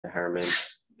the Harriman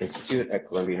Institute at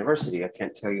Columbia University. I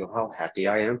can't tell you how happy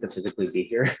I am to physically be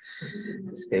here.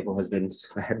 This table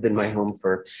had been my home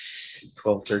for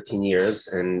 12, 13 years,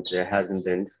 and it hasn't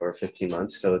been for 15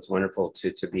 months. So it's wonderful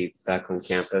to be back on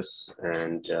campus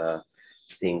and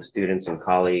seeing students and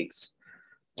colleagues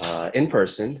in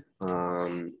person.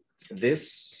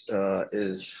 This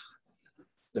is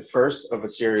the first of a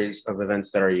series of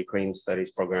events that our Ukrainian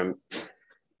Studies program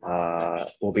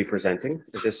will be presenting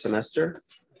this semester.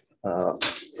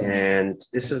 And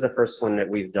this is the first one that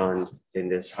we've done in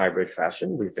this hybrid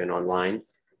fashion. We've been online,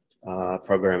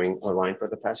 programming online for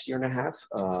the past year and a half.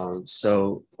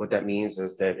 So what that means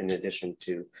is that in addition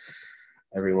to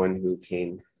everyone who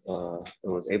came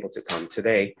and was able to come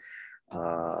today,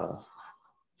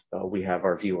 we have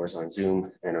our viewers on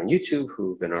Zoom and on YouTube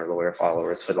who've been our lawyer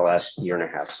followers for the last year and a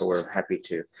half. So we're happy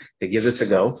to give this a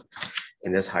go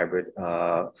in this hybrid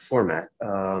format.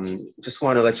 Just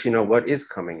want to let you know what is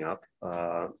coming up.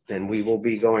 And we will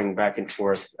be going back and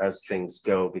forth as things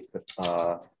go,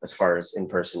 as far as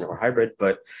in-person or hybrid.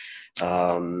 But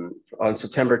on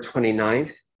September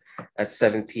 29th at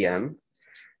 7 p.m.,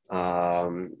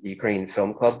 the Ukrainian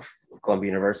Film Club,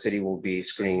 Columbia University, will be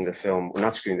screening the film,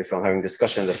 not screening the film, having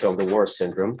discussion of the film, The War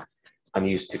Syndrome, I'm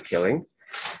Used to Killing.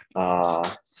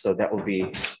 So that will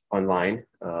be online.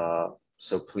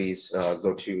 So please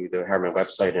go to the Harriman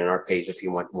website and our page if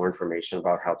you want more information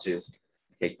about how to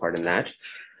take part in that.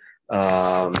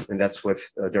 And that's with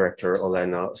Director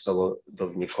Olena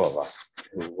Solodovnikova,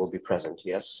 who will be present,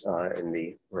 yes, in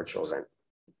the virtual event.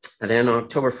 And then on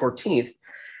October 14th,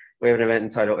 we have an event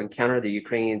entitled Encounter the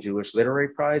Ukrainian Jewish Literary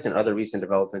Prize and Other Recent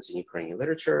Developments in Ukrainian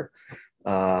Literature,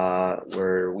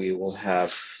 where we will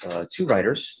have two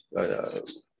writers,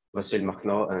 Vasyl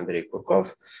Makhno and Andrei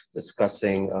Kurkov,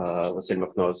 discussing Vasyl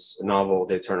Makhno's novel,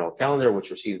 The Eternal Calendar,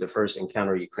 which received the first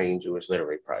Encounter Ukrainian Jewish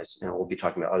Literary Prize. And we'll be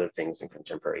talking about other things in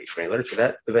contemporary Ukrainian literature.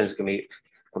 That event is going to be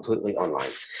completely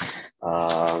online.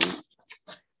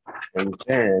 And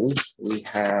then we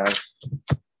have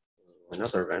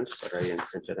another event that I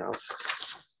printed out.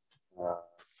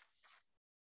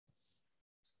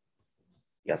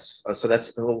 Yes, so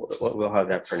we'll have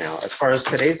that for now. As far as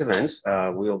today's event,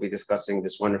 we will be discussing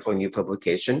this wonderful new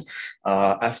publication.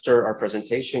 After our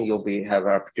presentation, you'll have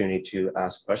an opportunity to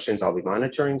ask questions. I'll be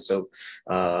monitoring, so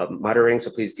moderating. So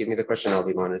please give me the question. I'll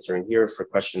be monitoring here for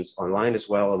questions online as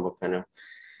well, and we'll kind of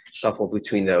shuffle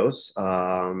between those.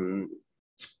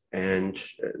 And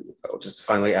I'll just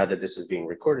finally add that this is being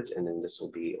recorded, and then this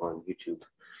will be on YouTube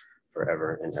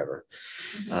forever and ever.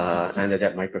 And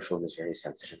that microphone is very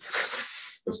sensitive.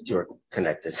 Those two are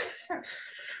connected.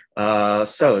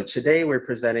 So today we're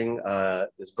presenting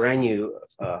this brand new,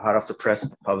 hot off the press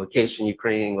publication,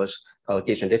 Ukrainian-English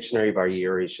Collocation Dictionary by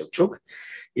Yuri Shevchuk.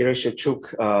 Yuri Shevchuk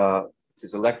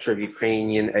is a lecturer of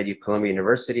Ukrainian at Columbia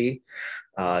University.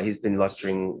 He's been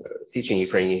teaching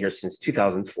Ukrainian here since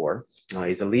 2004.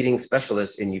 He's a leading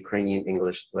specialist in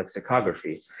Ukrainian-English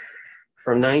lexicography.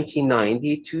 From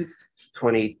 1990 to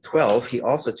 2012, he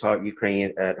also taught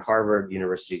Ukrainian at Harvard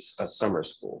University's summer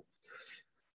school.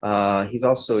 He's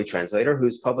also a translator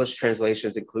whose published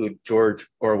translations include George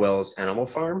Orwell's Animal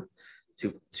Farm.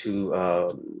 Two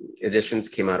editions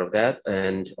came out of that,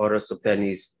 and Ora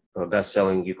Sopeni's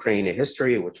best-selling Ukrainian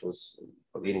History, which was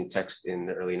a leading text in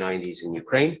the early 90s in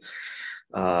Ukraine,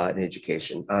 in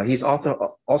education. He's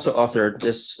also authored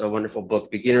this wonderful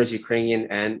book, Beginner's Ukrainian,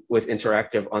 and with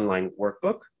interactive online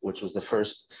workbook, which was the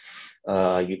first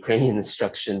Ukrainian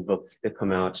instruction book to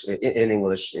come out in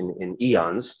English in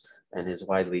eons and is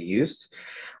widely used.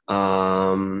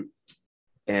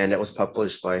 And it was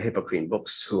published by Hippocrene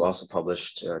Books, who also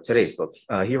published today's book.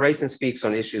 He writes and speaks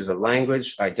on issues of language,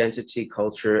 identity,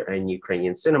 culture, and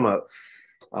Ukrainian cinema.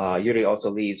 Yuri also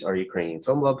leads our Ukrainian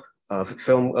Film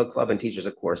Club and teaches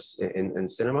a course in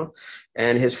cinema.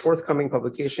 And his forthcoming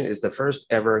publication is the first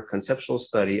ever conceptual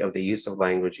study of the use of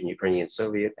language in Ukrainian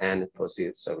Soviet and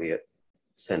post-Soviet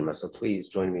cinema. So please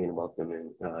join me in welcoming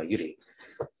Yuri.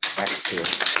 Back to you.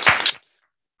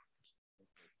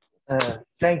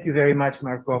 Thank you very much,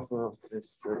 Marco, for this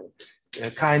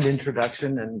kind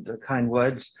introduction and kind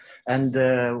words. And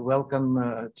welcome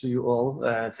to you all.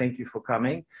 Thank you for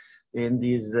coming in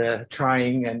these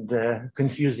trying and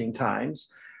confusing times.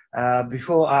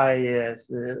 Before I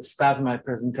start my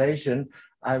presentation,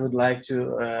 I would like to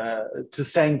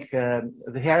thank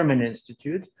the Harriman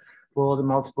Institute for the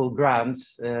multiple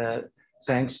grants,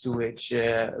 thanks to which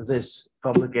this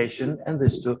publication and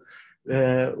this too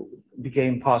were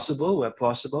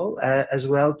possible, as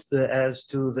well as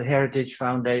to the Heritage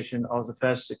Foundation of the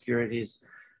First Securities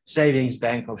Savings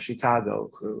Bank of Chicago,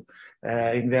 who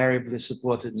invariably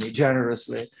supported me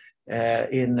generously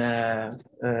in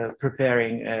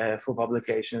preparing for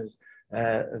publications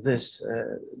this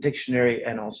dictionary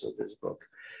and also this book.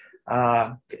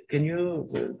 Can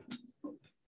you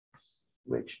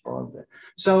switch on there?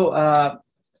 So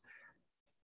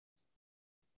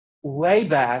way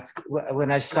back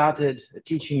when I started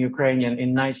teaching Ukrainian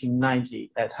in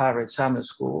 1990 at Harvard Summer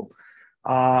School,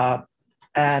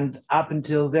 and up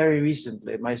until very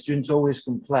recently, my students always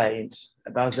complained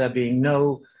about there being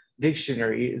no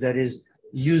dictionary that is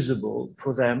usable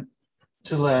for them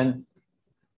to learn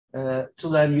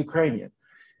Ukrainian.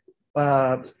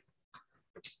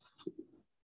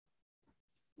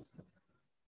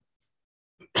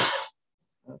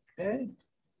 Okay.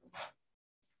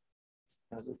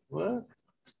 Does it work?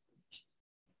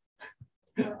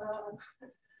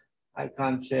 I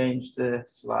can't change the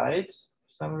slides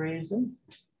for some reason.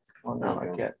 Oh, no,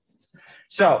 I can.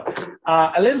 So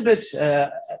a little bit,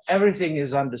 everything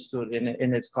is understood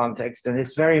in its context, and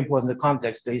it's very important, the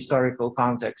context, the historical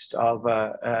context of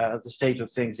the state of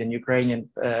things in Ukrainian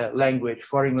language,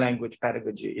 foreign language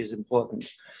pedagogy is important.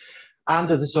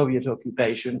 Under the Soviet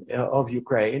occupation of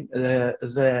Ukraine,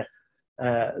 the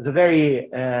very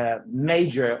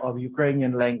major of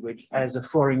Ukrainian language as a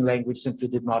foreign language simply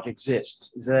did not exist.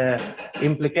 The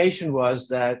implication was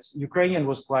that Ukrainian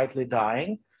was quietly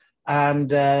dying, and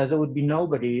there would be no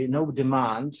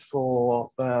demand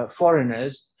for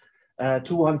foreigners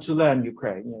to want to learn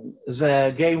Ukrainian.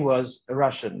 The game was a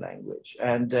Russian language,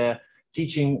 and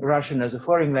teaching Russian as a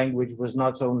foreign language was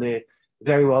not only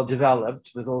very well developed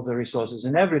with all the resources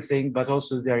and everything, but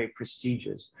also very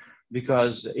prestigious,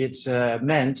 because it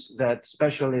meant that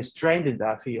specialists trained in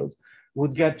that field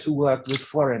would get to work with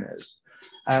foreigners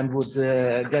and would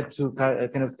get to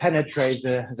kind of penetrate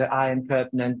the Iron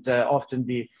Curtain and often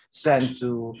be sent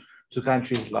to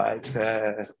countries like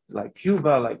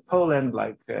Cuba, like Poland,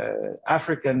 like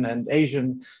African and Asian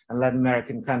and Latin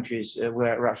American countries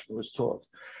where Russian was taught.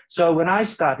 So when I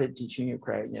started teaching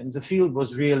Ukrainian, the field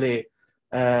was really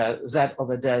that of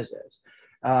a desert.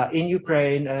 In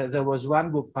Ukraine, there was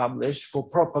one book published for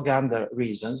propaganda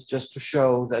reasons, just to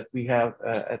show that we have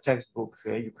a textbook,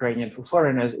 Ukrainian for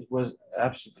foreigners. It was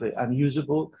absolutely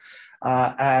unusable.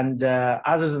 And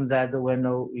other than that, there were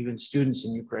no even students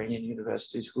in Ukrainian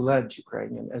universities who learned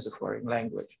Ukrainian as a foreign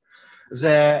language.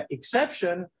 The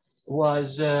exception was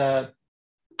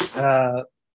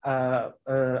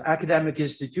academic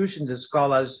institutions, the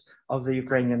scholars of the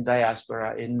Ukrainian diaspora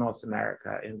in North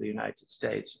America, in the United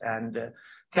States and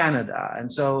Canada. And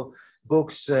so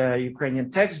books, Ukrainian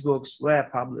textbooks were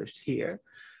published here.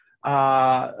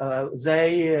 They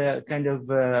kind of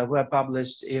were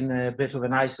published in a bit of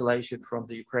an isolation from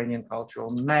the Ukrainian cultural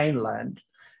mainland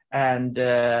and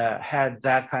had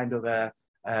that kind of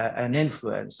an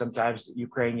influence. Sometimes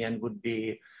Ukrainian would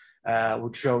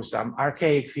show some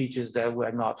archaic features that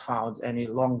were not found any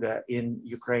longer in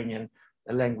Ukrainian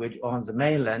language on the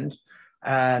mainland.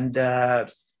 And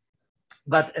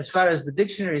but as far as the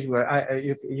dictionaries were,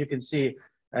 you can see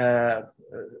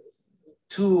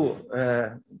two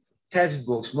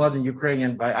textbooks, Modern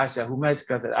Ukrainian by Asa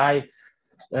Humetska, that I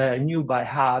knew by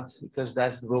heart, because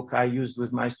that's the book I used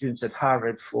with my students at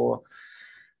Harvard for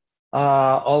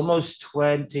almost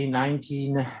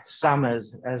 19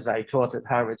 summers as I taught at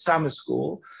Harvard Summer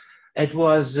School. It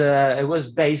was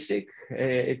basic.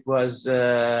 It was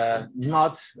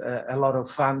not a lot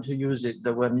of fun to use it.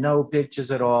 There were no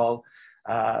pictures at all.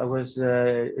 It was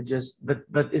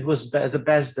but it was the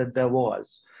best that there was.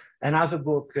 Another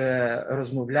book,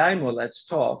 Rozmовляємо, Let's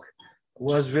Talk,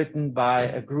 was written by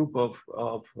a group of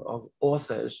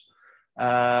authors.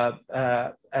 I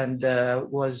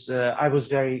was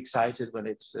very excited when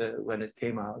it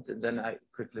came out, and then I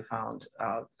quickly found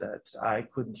out that I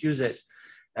couldn't use it.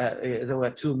 There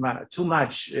were too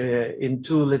much in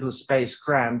too little space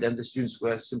crammed, and the students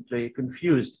were simply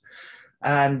confused,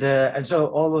 and so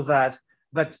all of that.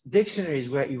 But dictionaries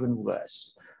were even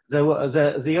worse.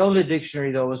 The only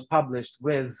dictionary that was published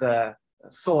with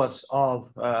thoughts of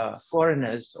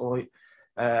foreigners or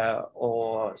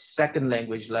second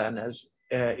language learners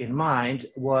in mind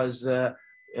was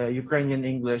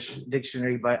Ukrainian-English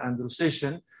Dictionary by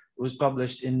Andrusishin. It was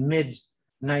published in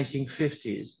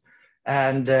mid-1950s.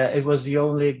 And it was the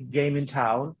only game in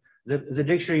town. The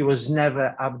dictionary was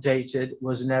never updated,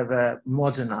 was never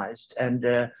modernized.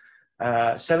 And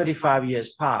 75 years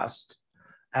passed.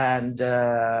 And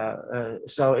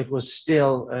so it was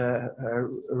still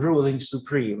ruling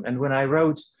supreme. And when I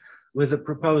wrote with a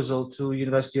proposal to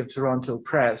University of Toronto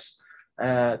Press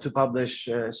to publish,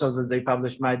 so that they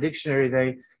published my dictionary,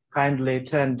 they kindly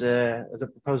turned the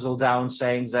proposal down,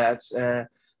 saying that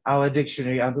our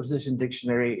dictionary, our position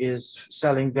dictionary, is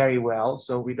selling very well,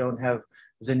 so we don't have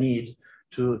the need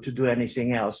to do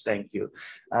anything else. Thank you.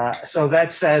 So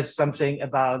that says something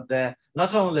about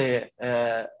not only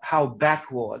how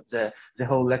backward the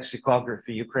whole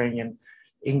lexicography,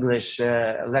 Ukrainian-English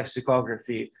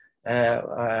lexicography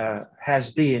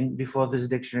has been before this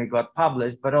dictionary got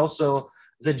published, but also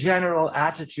the general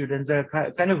attitude and the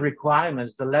kind of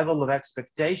requirements, the level of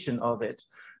expectation of it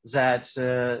that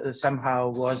somehow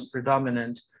was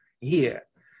predominant here.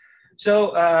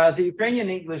 So the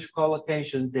Ukrainian-English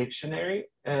Collocation Dictionary,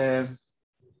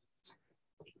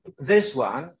 this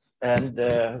one, and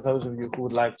those of you who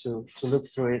would like to look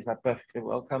through it are perfectly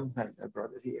welcome. I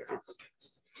brought it here.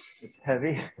 It's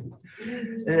heavy.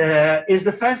 Is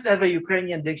the first ever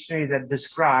Ukrainian dictionary that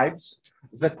describes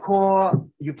the core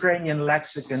Ukrainian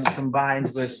lexicon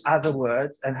combined with other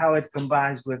words and how it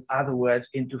combines with other words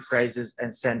into phrases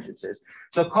and sentences.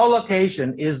 So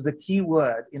collocation is the key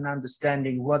word in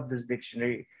understanding what this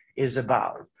dictionary is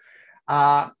about.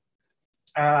 By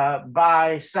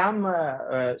some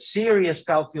serious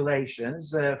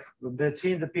calculations,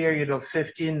 between the period of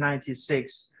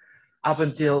 1596 up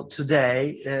until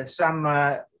today, some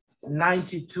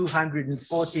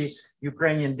 9,240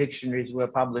 Ukrainian dictionaries were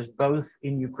published both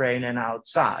in Ukraine and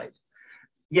outside.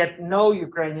 Yet no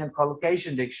Ukrainian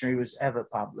collocation dictionary was ever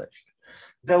published.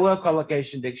 There were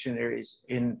collocation dictionaries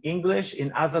in English,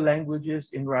 in other languages,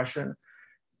 in Russian,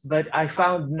 but I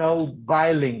found no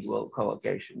bilingual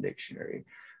collocation dictionary.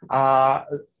 I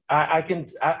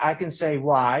can say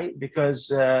why, because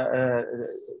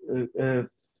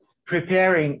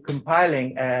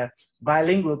compiling a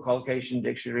bilingual collocation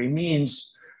dictionary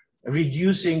means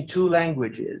reducing two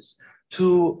languages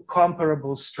to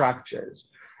comparable structures.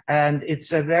 And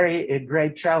it's a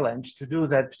great challenge to do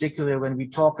that, particularly when we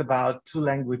talk about two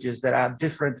languages that are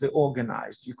differently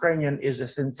organized. Ukrainian is a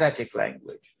synthetic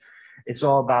language. It's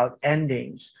all about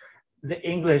endings. The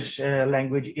English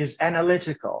language is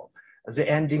analytical. The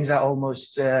endings are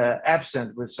almost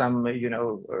absent with some,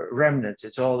 remnants.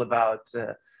 It's all about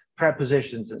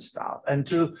prepositions and stuff. And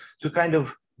to kind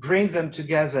of bring them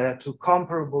together to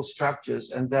comparable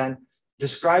structures and then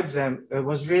describe them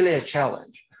was really a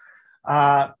challenge.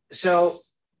 So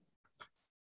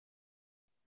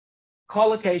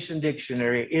collocation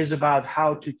dictionary is about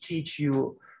how to teach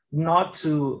you not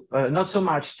so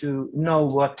much to know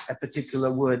what a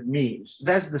particular word means.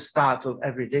 That's the start of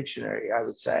every dictionary, I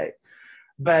would say.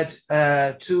 But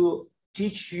to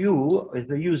teach you,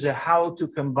 the user, how to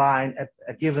combine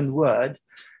a given word,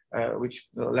 which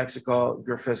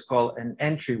lexicographers call an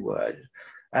entry word,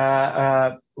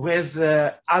 with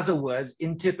other words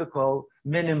in typical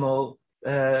minimal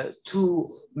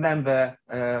two-member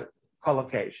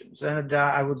collocations. And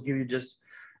I would give you just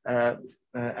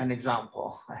an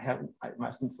example. I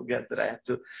mustn't forget that I have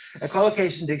to. A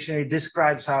collocation dictionary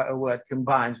describes how a word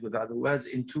combines with other words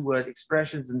in two-word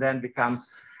expressions and then become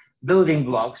building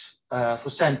blocks for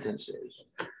sentences.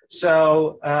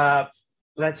 So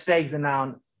let's take the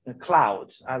noun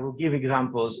cloud. I will give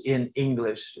examples in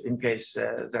English in case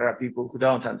there are people who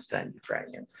don't understand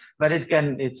Ukrainian, but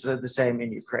it's the same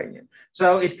in Ukrainian.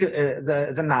 So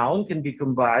the noun can be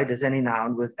combined as any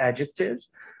noun with adjectives,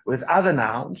 with other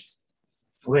nouns,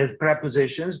 with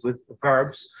prepositions, with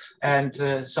verbs, and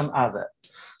some other.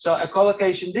 So a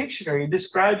collocation dictionary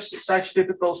describes such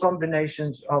typical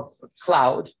combinations of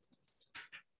cloud.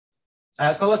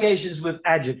 Collocations with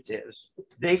adjectives,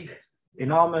 big,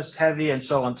 enormous, heavy, and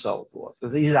so on and so forth. So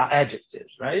these are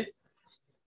adjectives, right?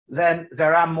 Then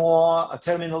there are more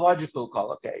terminological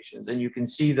collocations, and you can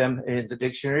see them in the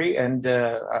dictionary, and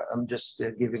I'm just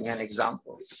giving an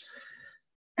example.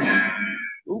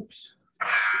 Oops.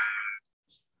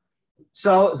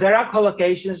 So there are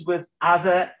collocations with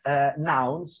other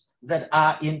nouns that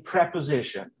are in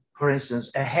preposition. For instance,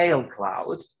 a hail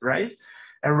cloud, right?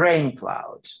 A rain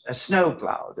cloud, a snow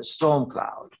cloud, a storm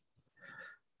cloud.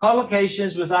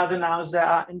 Collocations with other nouns that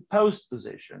are in post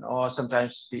position, or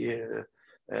sometimes the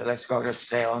lexicographers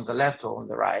say on the left or on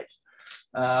the right.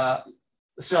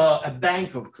 So a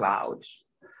bank of clouds,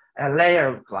 a layer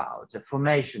of clouds, a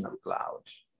formation of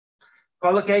clouds.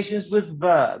 Collocations with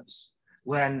verbs,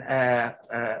 when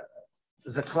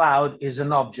the cloud is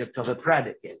an object of a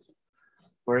predicate.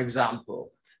 For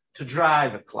example, to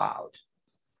drive a cloud.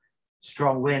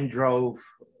 Strong wind drove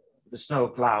the snow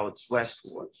clouds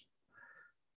westwards.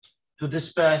 To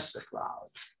disperse the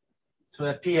cloud. To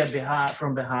appear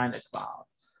from behind a cloud.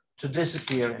 To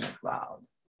disappear in a cloud.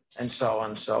 And so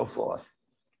on and so forth.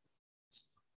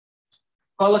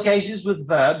 Collocations with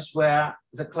verbs where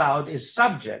the cloud is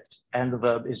subject and the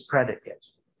verb is predicate.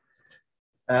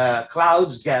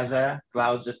 Clouds gather,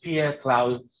 clouds appear,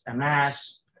 clouds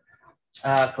amass,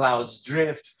 clouds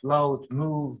drift, float,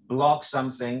 move, block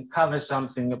something, cover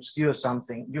something, obscure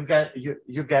something. You get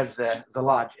the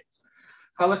logic.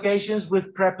 Collocations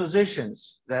with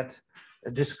prepositions that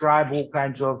describe all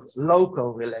kinds of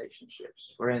local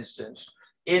relationships. For instance,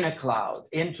 in a cloud,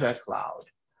 into a cloud,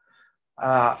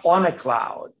 on a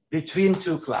cloud, between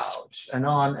two clouds, and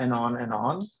on and on and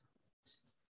on.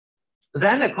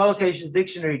 Then a collocation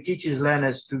dictionary teaches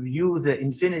learners to view the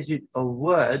infinitude of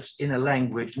words in a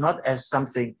language not as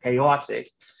something chaotic,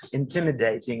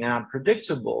 intimidating, and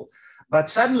unpredictable, but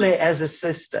suddenly as a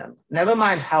system. Never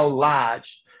mind how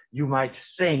large you might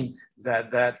think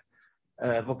that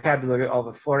vocabulary of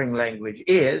a foreign language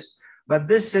is, but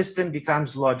this system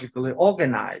becomes logically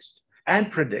organized and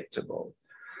predictable.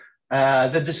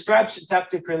 The described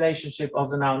syntactic relationship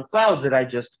of the noun cloud that I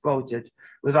just quoted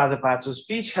with other parts of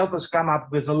speech help us come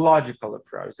up with a logical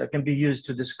approach that can be used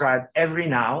to describe every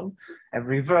noun,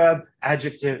 every verb,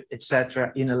 adjective,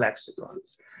 etc. in a lexicon.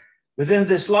 Within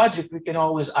this logic, we can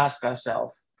always ask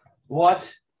ourselves,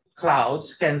 what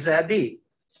clouds can there be?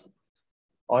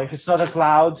 Or if it's not a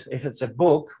cloud, if it's a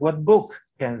book, what books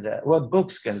can there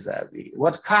be?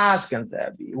 What cars can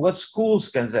there be? What schools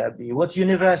can there be? What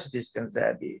universities can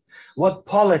there be? What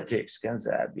politics can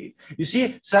there be? You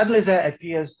see, suddenly there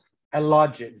appears a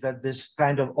logic that this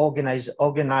kind of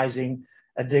organizing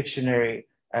a dictionary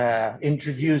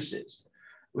introduces.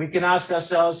 We can ask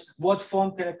ourselves, what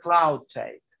form can a cloud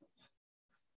take?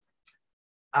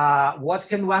 What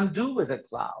can one do with a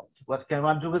cloud? What can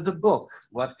one do with a book?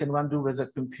 What can one do with a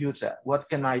computer? What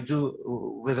can I do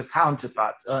with a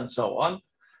counterpart, and so on?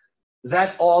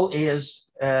 That all is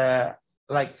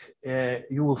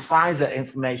you will find the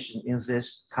information in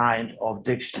this kind of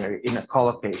dictionary, in a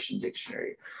collocation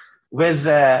dictionary, with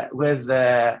the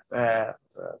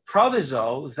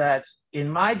proviso that in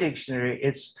my dictionary,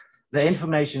 the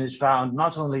information is found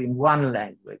not only in one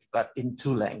language, but in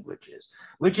two languages,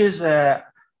 which is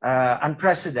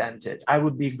unprecedented. I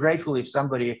would be grateful if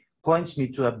somebody points me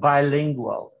to a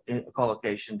bilingual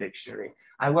collocation dictionary.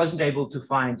 I wasn't able to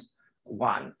find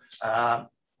one.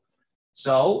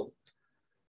 So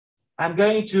I'm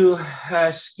going to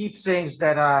skip things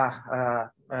that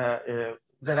are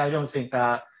that I don't think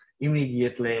are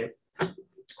immediately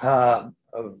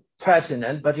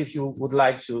pertinent, but if you would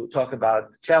like to talk about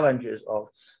the challenges of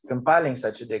compiling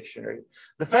such a dictionary.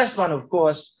 The first one, of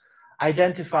course,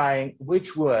 identifying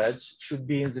which words should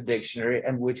be in the dictionary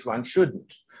and which one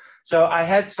shouldn't. So I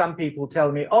had some people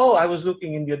tell me, oh, I was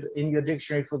looking in your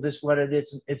dictionary for this word and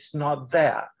it's not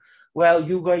there. Well,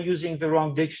 you were using the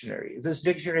wrong dictionary. This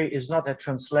dictionary is not a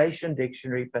translation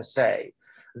dictionary per se.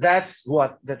 That's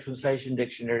what the translation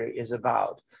dictionary is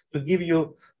about, to give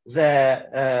you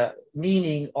the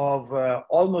meaning of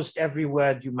almost every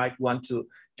word you might want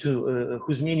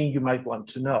whose meaning you might want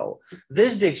to know.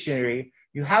 This dictionary,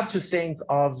 you have to think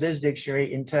of this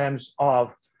dictionary in terms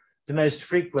of the most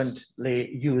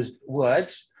frequently used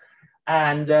words,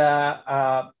 and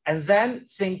then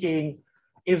thinking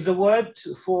if the word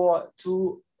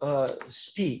to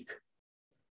speak,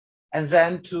 and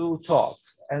then to talk,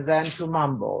 and then to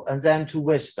mumble, and then to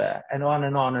whisper, and on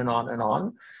and on and on and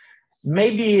on.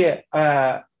 Maybe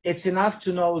it's enough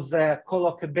to know the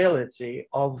collocability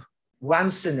of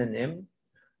one synonym,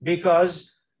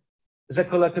 because the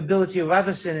collocability of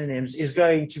other synonyms is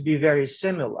going to be very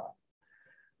similar,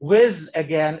 with,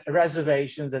 again, a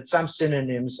reservation that some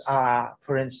synonyms are,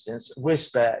 for instance,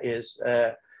 whisper is,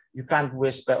 you can't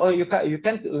whisper, or you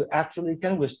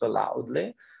can whisper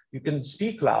loudly, you can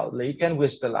speak loudly, you can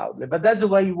whisper loudly, but that's the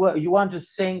way you want to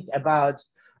think about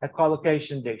a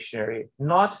collocation dictionary,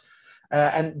 not,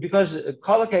 and because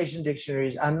collocation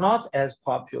dictionaries are not as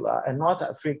popular and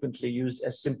not frequently used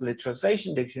as simply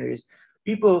translation dictionaries,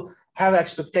 people have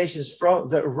expectations from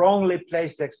the wrongly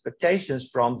placed expectations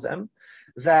from them,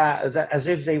 that as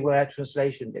if they were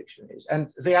translation dictionaries, and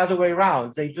the other way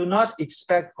around. They do not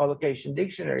expect collocation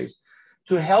dictionaries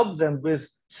to help them with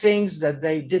things that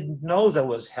they didn't know there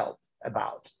was help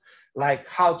about, like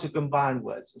how to combine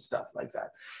words and stuff like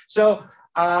that. So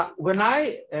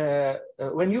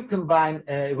when you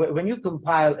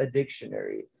compile a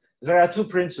dictionary, there are two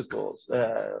principles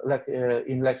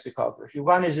in lexicography.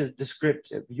 One is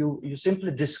descriptive. You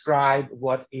simply describe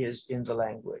what is in the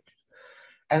language.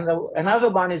 And another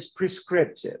one is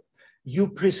prescriptive. You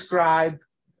prescribe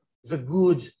the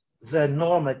good, the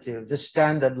normative, the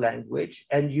standard language,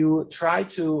 and you try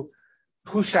to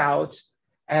push out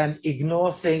and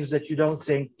ignore things that you don't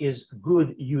think is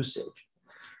good usage.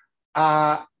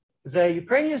 The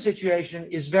Ukrainian situation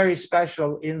is very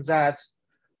special in that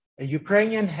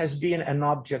Ukrainian has been an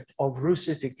object of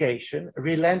Russification,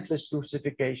 relentless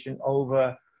Russification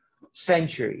over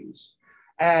centuries.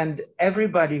 And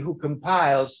everybody who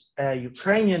compiles a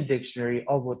Ukrainian dictionary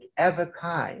of whatever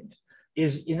kind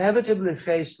is inevitably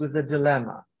faced with the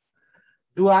dilemma.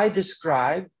 Do I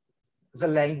describe the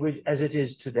language as it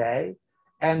is today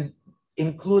and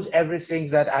include everything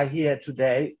that I hear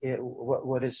today,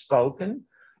 what is spoken,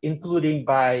 including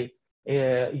by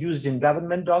used in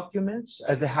government documents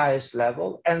at the highest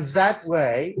level, and that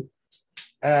way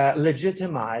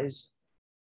legitimize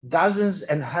dozens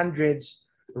and hundreds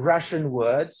Russian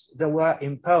words that were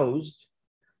imposed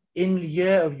in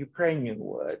lieu of Ukrainian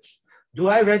words? Do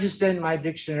I register in my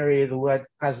dictionary the word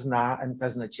kazna and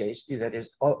kaznachesty, that is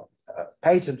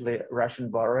patently Russian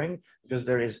borrowing, because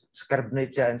there is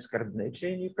skarbnitsa and skarbnichi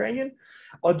in Ukrainian?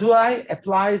 Or do I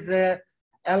apply the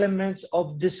elements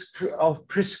of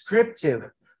prescriptive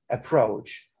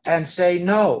approach and say,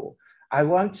 no, I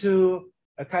want to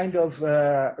kind of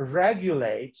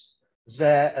regulate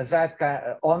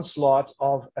that onslaught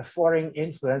of a foreign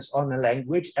influence on the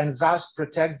language and thus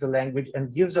protect the language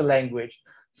and give the language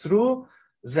through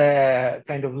the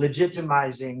kind of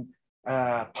legitimizing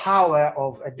power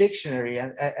of a dictionary.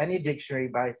 And any dictionary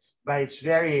by its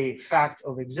very fact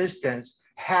of existence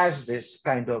has this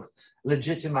kind of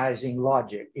legitimizing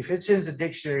logic. If it's in the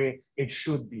dictionary, it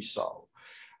should be so.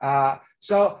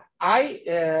 So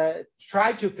I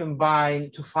try to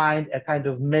combine to find a kind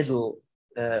of middle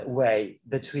way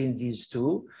between these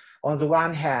two. On the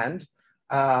one hand,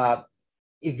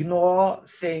 ignore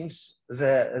things,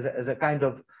 the kind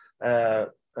of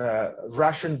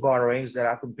Russian borrowings that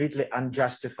are completely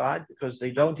unjustified because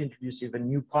they don't introduce even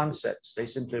new concepts. They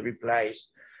simply replace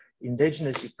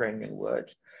indigenous Ukrainian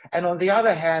words. And on the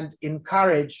other hand,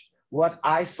 encourage what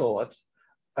I thought,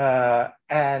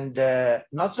 and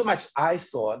not so much I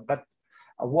thought, but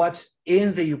what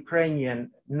in the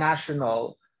Ukrainian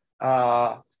national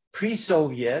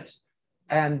pre-Soviet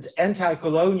and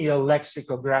anti-colonial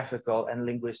lexicographical and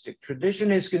linguistic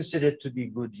tradition is considered to be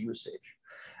good usage.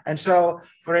 And so,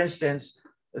 for instance,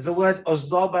 the word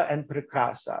ozdoba and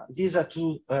prekrasa, these are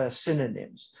two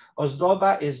synonyms.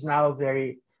 Ozdoba is now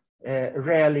very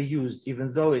rarely used,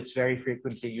 even though it's very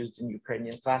frequently used in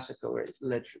Ukrainian classical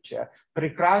literature.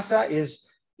 Prekrasa is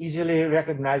easily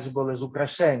recognizable as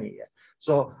ukrashenie.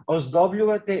 So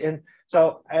ozdobljuvati, and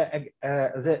so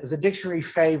the dictionary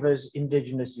favors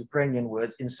indigenous Ukrainian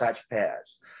words in such pairs.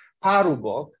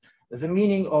 Parubok, the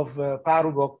meaning of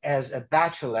parubok as a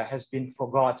bachelor has been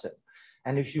forgotten.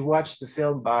 And if you watch the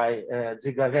film by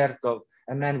Dzigavertov,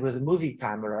 A Man with a Movie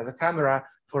Camera, the camera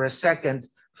for a second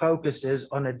focuses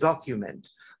on a document,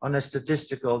 on a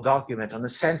statistical document, on a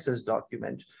census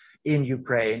document in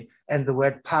Ukraine, and the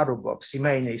word parubok,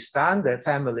 семейный stan, the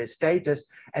family status,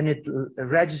 and it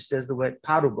registers the word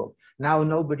parubok. Now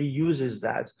nobody uses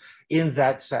that in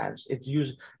that sense. It's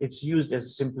used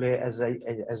as simply as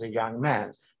a young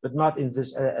man, but not in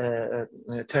this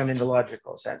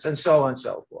terminological sense, and so on and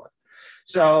so forth.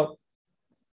 So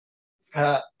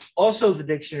also the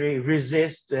dictionary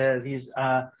resists these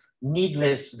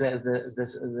needless,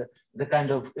 the kind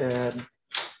of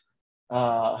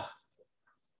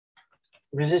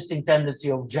resisting tendency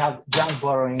of junk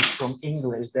borrowings from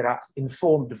English that are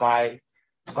informed by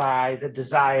the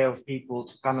desire of people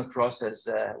to come across as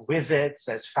wizards,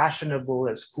 as fashionable,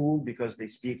 as cool, because they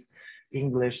speak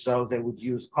English, so they would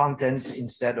use content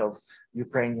instead of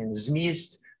Ukrainian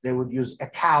zmist. They would use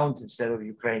account instead of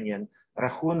Ukrainian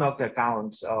rachunok,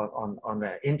 accounts on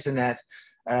the internet,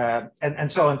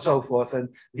 and so on and so forth. And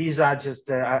these are just,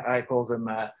 I call them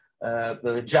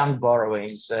the junk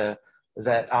borrowings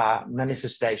that are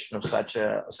manifestation of such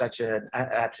an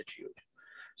attitude.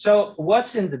 So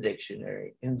what's in the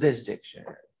dictionary, in this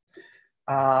dictionary?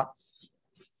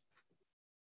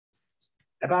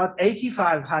 About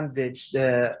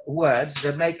 8,500 words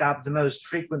that make up the most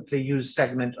frequently used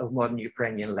segment of modern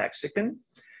Ukrainian lexicon.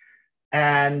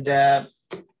 And the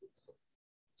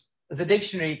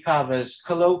dictionary covers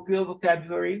colloquial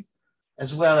vocabulary,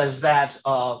 as well as that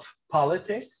of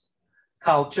politics,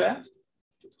 culture,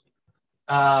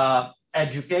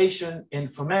 education,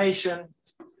 information,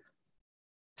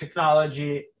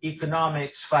 technology,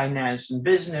 economics, finance and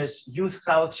business, youth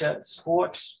culture,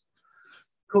 sports,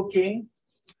 cooking,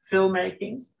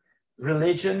 filmmaking,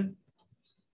 religion,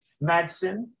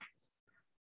 medicine,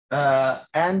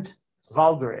 and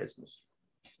vulgarisms.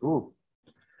 Ooh.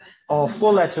 Or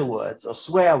four-letter words or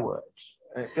swear words.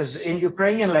 Because in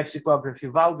Ukrainian lexicography,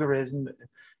 vulgarism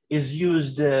is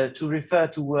used to refer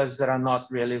to words that are not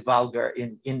really vulgar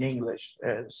in English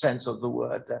sense of the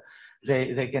word.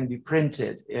 They can be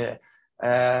printed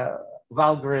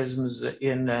vulgarisms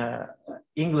in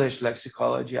English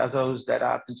lexicology are those that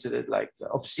are considered like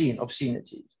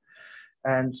obscenities.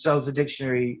 And so the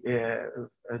dictionary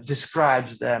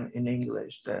describes them in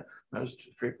English, the most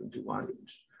frequent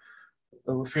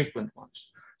ones.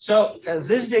 So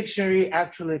this dictionary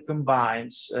actually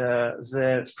combines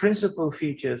the principal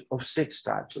features of 6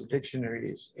 types of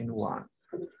dictionaries in one.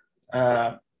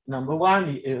 Number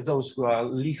one, those who are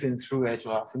leafing through it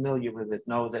or are familiar with it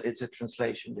know that it's a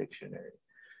translation dictionary.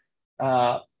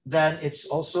 Then it's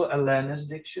also a learner's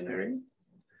dictionary,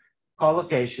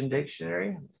 collocation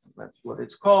dictionary, that's what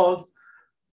it's called,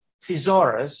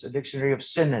 thesaurus, a dictionary of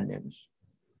synonyms.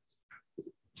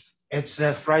 It's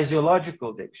a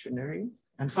phraseological dictionary,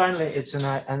 and finally, it's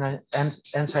an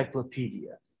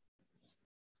encyclopedia.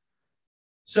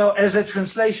 So as a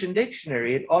translation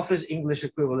dictionary, it offers English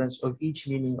equivalents of each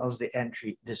meaning of the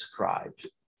entry described.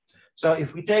 So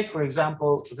if we take, for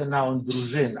example, the noun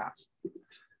drużyna,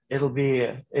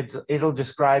 it'll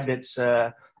describe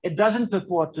it doesn't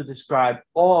purport to describe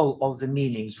all of the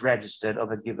meanings registered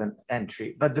of a given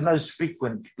entry, but the most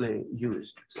frequently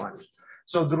used ones.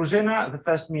 So drużyna, the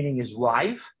first meaning is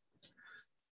wife.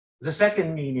 The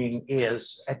second meaning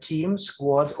is a team,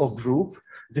 squad, or group,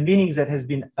 the meaning that has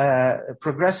been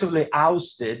progressively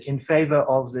ousted in favor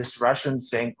of this Russian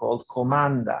thing called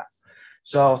komanda.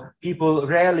 So people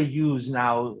rarely use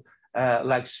now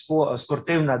like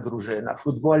sportywna drużyna,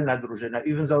 futbolna drużyna,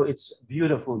 even though it's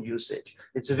beautiful usage.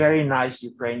 It's a very nice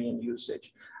Ukrainian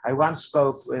usage. I once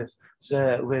spoke with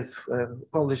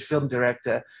Polish film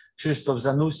director Krzysztof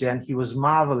Zanussi, and he was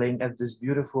marveling at this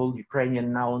beautiful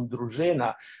Ukrainian noun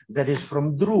drużyna that is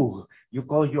from drug. You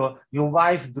call your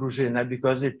wife drużyna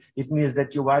because it means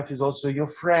that your wife is also your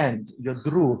friend, your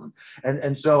drug,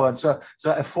 and so on. So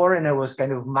a foreigner was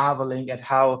kind of marveling at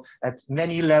how, at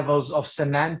many levels of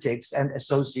semantics and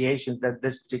associations that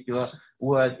this particular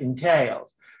word entails.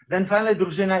 Then finally,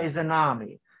 drużyna is an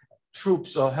army,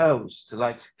 troops or host,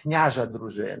 like kniazia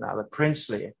drużyna, the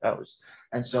princely host,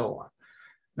 and so on.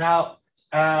 Now,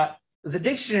 the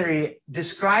dictionary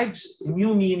describes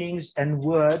new meanings and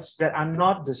words that are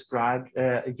not described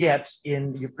yet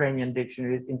in Ukrainian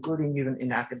dictionaries, including even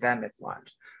in academic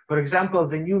ones. For example,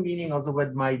 the new meaning of the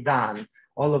word Maidan,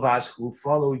 all of us who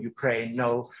follow Ukraine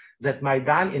know that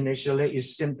Maidan initially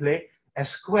is simply a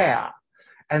square.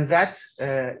 And that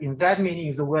in that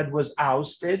meaning, the word was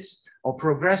ousted or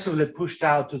progressively pushed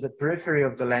out to the periphery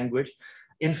of the language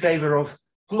in favor of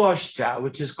plościa,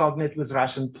 which is cognate with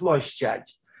Russian plościać.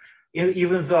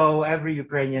 Even though every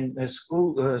Ukrainian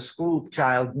school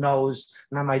child knows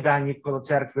Na Majdanie koło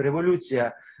cerkwi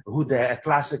rewolucja, a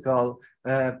classical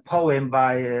poem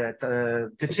by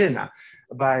Tyczyna,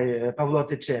 by Pawlo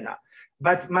Tyczyna.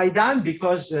 But Maidan,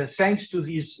 because thanks to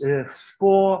these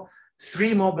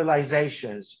three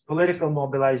mobilizations, political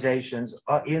mobilizations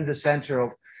in the center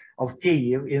of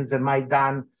Kyiv, in the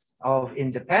Maidan of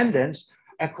independence,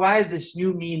 acquired this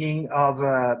new meaning of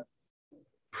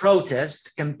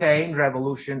protest, campaign,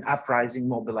 revolution, uprising,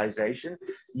 mobilization.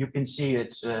 You can see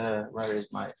it,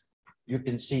 you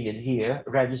can see it here,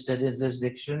 registered in this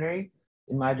dictionary,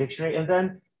 in my dictionary.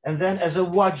 And then as a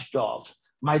watchdog,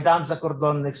 Maidan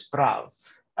Zakordonnych Spraw,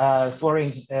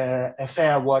 foreign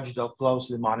affair watchdog,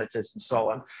 closely monitors and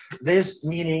so on. This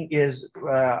meaning is,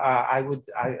 I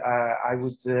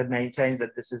would maintain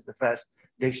that this is the first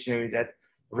dictionary that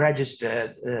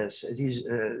registered these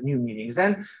new meanings.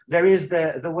 Then there is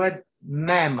the word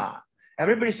mema.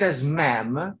 Everybody says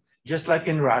mem, just like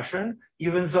in Russian,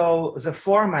 even though the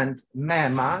formant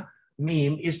mema,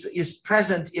 meme, is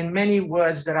present in many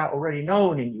words that are already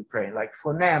known in Ukraine, like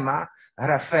phonema,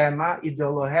 grafema,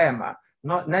 ideolohema.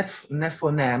 Not ne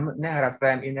phonem, ne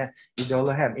graphem, ne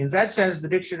ideolohem. In that sense, the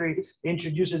dictionary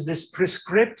introduces this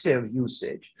prescriptive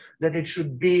usage that it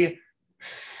should be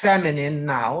feminine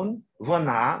noun,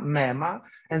 vona, mema,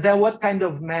 and then what kind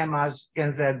of memas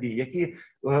can there be?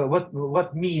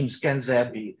 What memes can there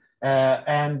be?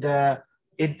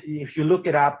 If you look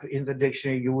it up in the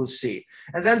dictionary, you will see.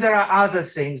 And then there are other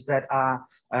things that are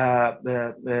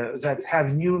that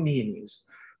have new meanings.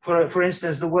 For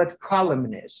instance, the word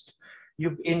columnist.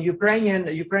 In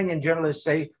Ukrainian journalists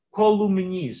say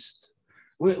columnist,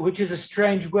 which is a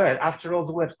strange word. After all,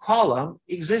 the word column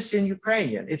exists in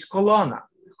Ukrainian. It's kolona,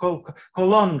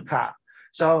 kolonka.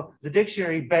 So the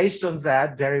dictionary, based on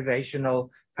that derivational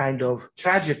kind of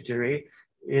trajectory,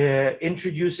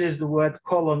 introduces the word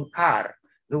kolonkar,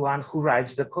 the one who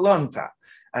writes the kolonka.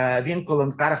 Він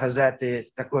kolonкар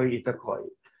газети такої і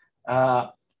такої.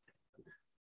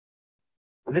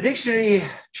 The dictionary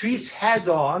treats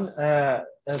head-on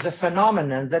the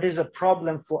phenomenon that is a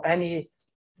problem for any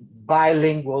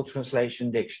bilingual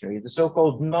translation dictionary, the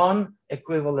so-called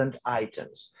non-equivalent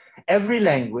items. Every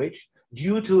language,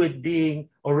 due to it being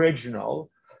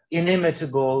original,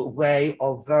 inimitable way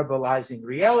of verbalizing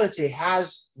reality,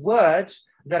 has words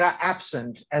that are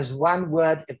absent as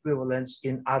one-word equivalents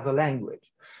in other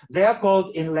language. They are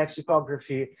called in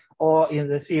lexicography or in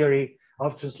the theory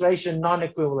of translation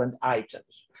non-equivalent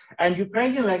items. And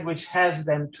Ukrainian language has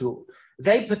them too.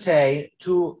 They pertain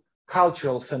to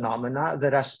cultural phenomena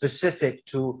that are specific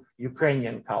to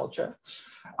Ukrainian culture.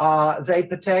 They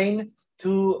pertain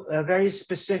to a very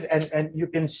specific, and you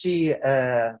can see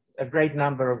a great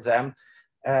number of them.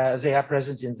 They are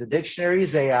present in the dictionary.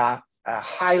 They are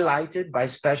highlighted by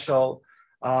special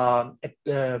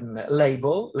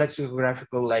label,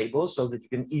 lexicographical label, so that you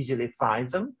can easily find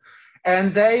them.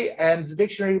 And the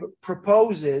dictionary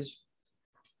proposes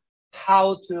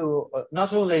how to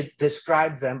not only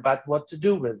describe them, but what to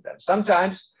do with them.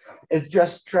 Sometimes it's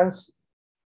just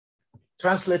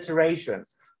transliteration,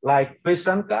 like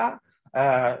pisanka,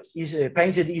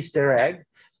 painted Easter egg,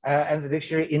 and the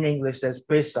dictionary in English says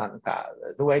pisanka,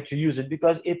 the way to use it,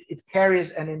 because it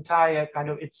carries an entire kind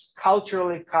of, it's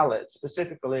culturally colored,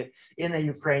 specifically in a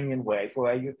Ukrainian way.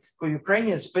 For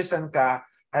Ukrainians, pisanka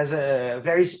has a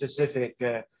very specific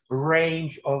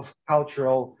range of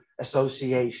cultural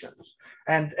associations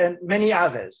and many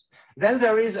others. Then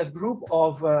there is a group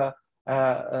of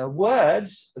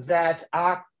words that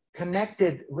are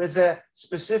connected with a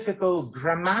specific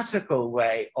grammatical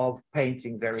way of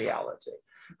painting the reality.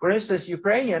 For instance,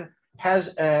 Ukrainian has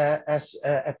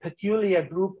a peculiar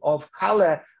group of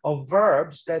color of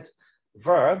verbs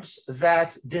that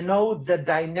denote the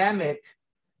dynamic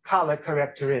color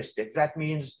characteristic. That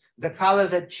means the color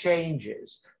that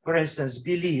changes. For instance,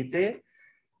 bilite,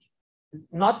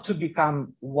 not to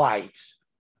become white,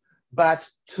 but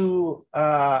to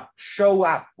show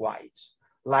up white,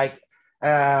 like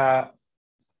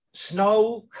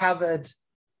snow-covered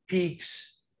peaks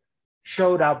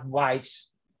showed up white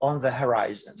on the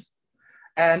horizon.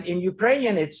 And in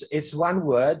Ukrainian, it's one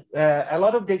word. A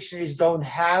lot of dictionaries don't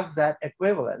have that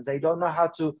equivalent. They don't know how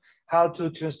to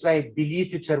translate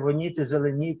bilite, червоніти,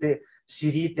 зеленіти,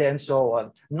 sirite, and so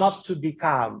on. Not to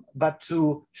become, but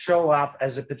to show up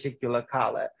as a particular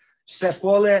color. Все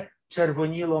поле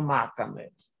червоніло маками.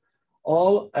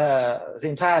 All the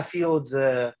entire field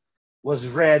was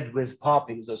red with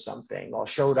poppies or something, or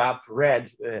showed up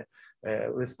red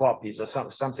with poppies or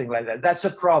something like that. That's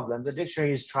a problem. The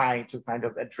dictionary is trying to kind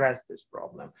of address this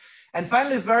problem. And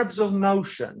finally, verbs of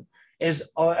motion is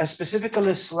a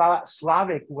specifically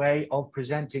Slavic way of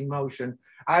presenting motion,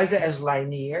 either as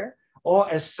linear or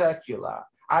as circular,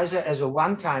 either as a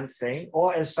one-time thing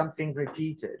or as something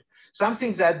repeated,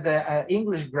 something that the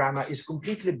English grammar is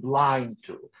completely blind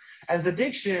to. And the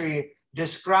dictionary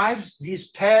describes these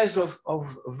pairs of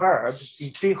verbs,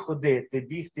 іти, ходити,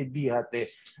 бігти, бігати,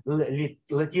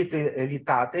 летіти,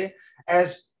 літати,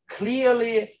 as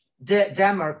clearly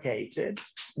demarcated,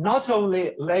 not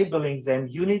only labeling them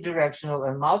unidirectional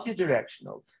and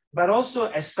multidirectional, but also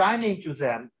assigning to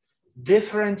them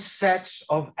different sets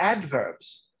of adverbs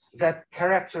that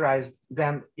characterize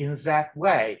them in that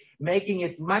way, making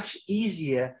it much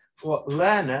easier for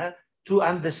learner to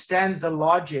understand the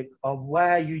logic of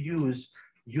where you use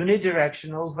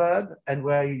unidirectional verb and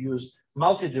where you use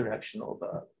multidirectional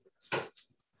verb.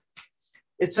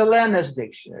 It's a learner's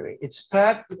dictionary. It's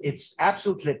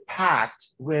absolutely packed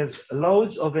with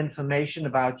loads of information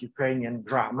about Ukrainian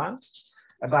grammar,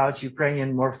 about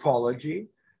Ukrainian morphology,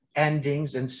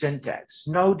 endings, and syntax.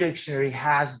 No dictionary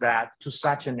has that to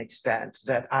such an extent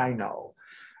that I know.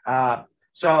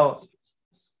 So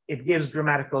it gives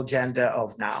grammatical gender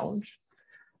of nouns,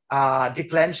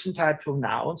 declension type of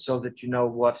nouns, so that you know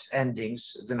what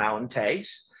endings the noun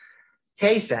takes,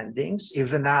 case endings,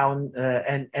 if the noun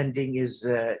ending is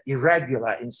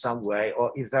irregular in some way,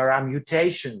 or if there are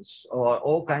mutations or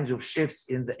all kinds of shifts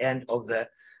in the end of the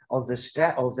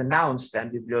noun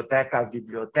stem, biblioteka,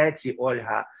 biblioteci,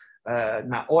 Olha,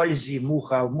 na Olzi,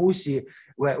 Mucha, Musi,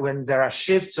 when there are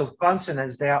shifts of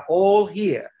consonants, they are all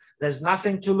here. There's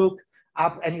nothing to look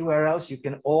up anywhere else. You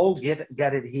can all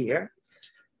get it here.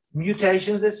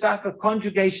 Mutations, etc.,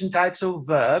 conjugation types of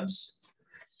verbs,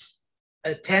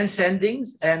 tense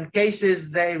endings, and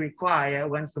cases they require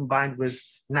when combined with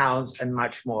nouns and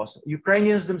much more. So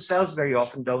Ukrainians themselves very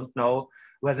often don't know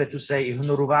whether to say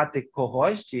ignorувати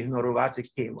когось чи ignorувати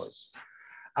кимось.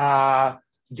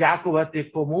 Дякувати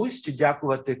комусь чи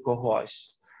дякувати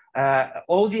когось.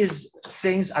 All these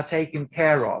things are taken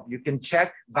care of. You can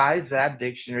check by that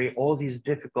dictionary all these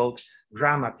difficult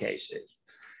grammar cases.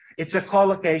 It's a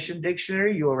collocation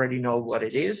dictionary. You already know what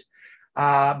it is.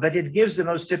 but it gives the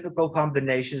most typical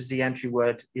combinations the entry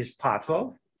word is part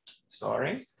of.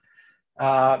 Sorry.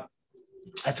 A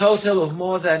total of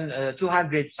more than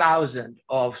 200,000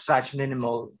 of such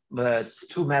minimal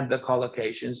two-member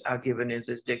collocations are given in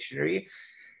this dictionary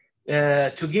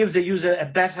to give the user a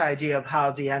better idea of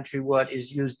how the entry word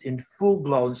is used in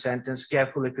full-blown sentence.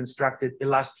 Carefully constructed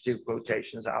illustrative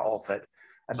quotations are offered,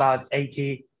 about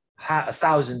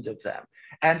 80,000 of them.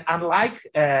 And unlike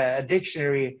a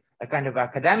dictionary, a kind of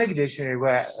academic dictionary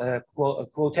where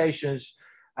quotations,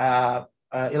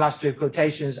 illustrative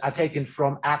quotations are taken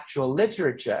from actual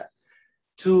literature,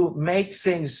 to make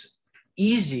things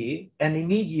easy and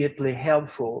immediately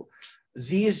helpful,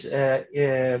 these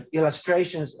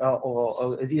illustrations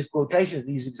or these quotations,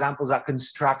 these examples are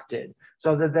constructed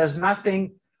so that there's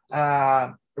nothing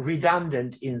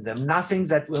redundant in them, nothing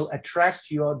that will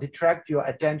attract you or detract your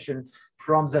attention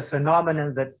from the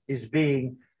phenomenon that is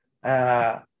being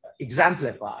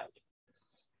exemplified.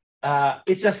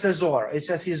 It's a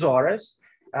thesaurus.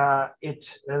 It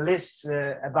lists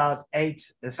about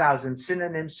 8,000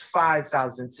 synonyms,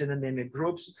 5,000 synonymic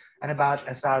groups, and about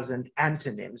 1,000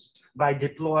 antonyms by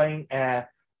deploying a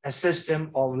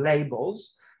system of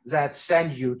labels that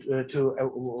send you to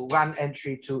one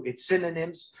entry to its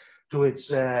synonyms, to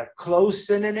its close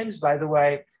synonyms. By the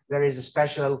way, there is a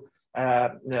special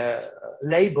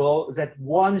label that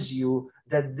warns you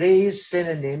that these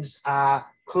synonyms are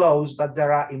close, but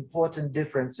there are important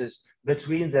differences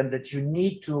between them that you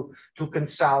need to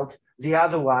consult the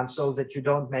other one so that you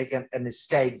don't make a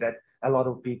mistake that a lot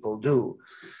of people do.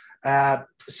 And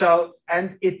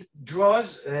it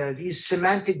draws these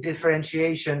semantic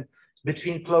differentiation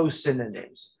between close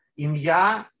synonyms.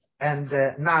 Imya and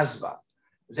nazva.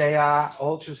 They are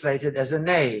all translated as a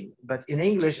name, but in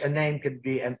English, a name could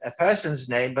be a person's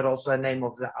name, but also a name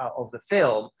of the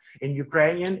film. In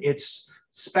Ukrainian, it's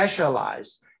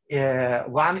specialized.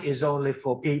 One is only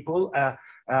for people,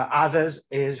 others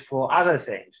is for other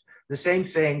things. The same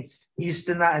thing,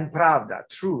 istina and pravda,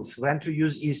 truth, when to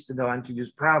use istina, when to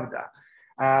use pravda,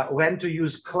 when to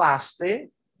use klaste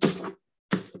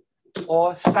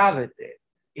or stavite.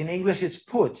 In English, it's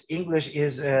put. English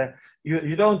is,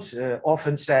 you don't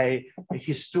often say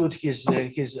he stood his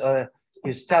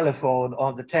telephone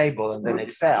on the table and then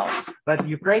it fell. But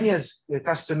Ukrainians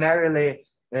customarily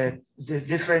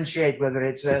differentiate whether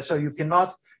it's so you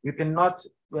cannot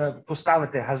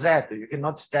поставити газету, you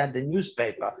cannot stand a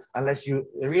newspaper unless you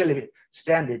really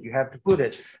stand it, you have to put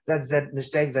it. That's that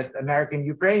mistake that American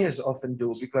Ukrainians often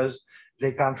do because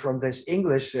they come from this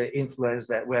English influence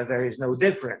that where there is no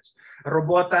difference.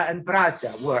 Робота and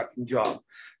праця, work and job.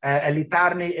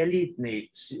 Елітарний,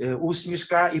 елітний,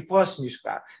 усмішка і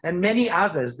посмішка, and many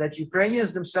others that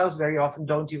Ukrainians themselves very often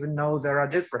don't even know there are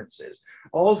differences.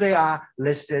 All they are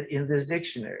listed in this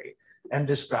dictionary and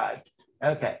described.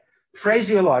 Okay,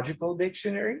 phraseological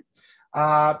dictionary.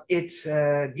 It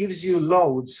gives you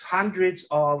loads, hundreds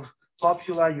of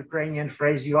popular Ukrainian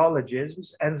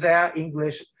phraseologisms and their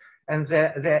English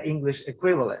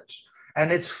equivalents. And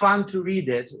it's fun to read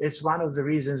it. It's one of the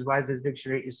reasons why this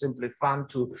dictionary is simply fun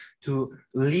to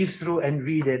leaf through and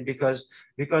read it,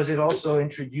 because it also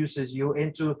introduces you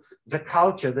into the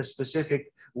culture, the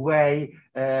specific way,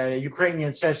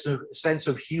 Ukrainian sense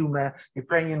of humor,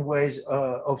 Ukrainian ways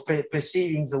of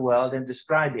perceiving the world and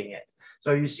describing it.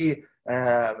 So you see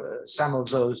some of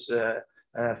those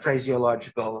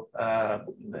phraseological.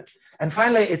 And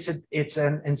finally, it's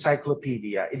an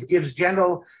encyclopedia. It gives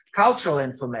general cultural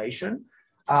information.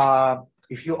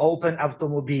 If you open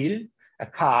automobile, a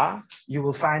car, you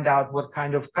will find out what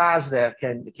kind of cars there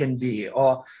can be,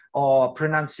 or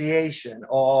pronunciation,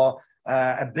 or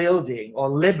a building, or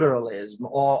liberalism,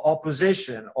 or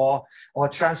opposition, or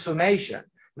transformation.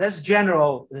 That's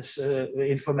general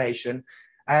information.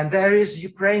 And there is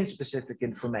Ukraine-specific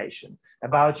information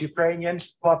about Ukrainian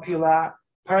popular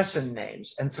person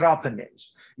names,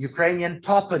 anthroponyms, Ukrainian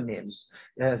toponyms,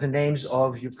 the names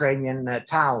of Ukrainian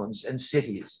towns and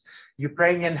cities,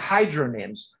 Ukrainian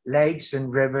hydronyms, lakes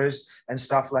and rivers and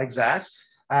stuff like that,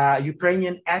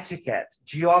 Ukrainian etiquette,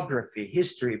 geography,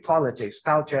 history, politics,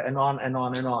 culture, and on and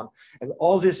on and on. And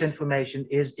all this information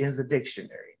is in the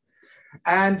dictionary.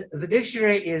 And the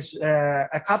dictionary is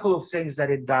a couple of things that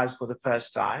it does for the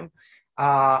first time.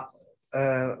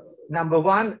 Number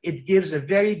one, it gives a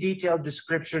very detailed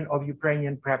description of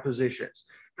Ukrainian prepositions.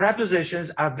 Prepositions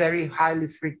are very highly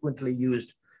frequently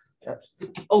used.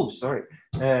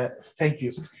 Thank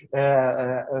you.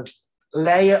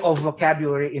 Layer of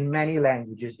vocabulary in many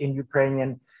languages, in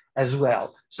Ukrainian as well.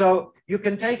 So you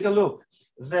can take a look.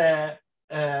 The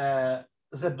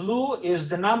blue is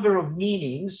the number of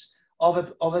meanings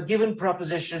of a given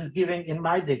proposition given in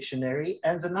my dictionary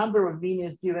and the number of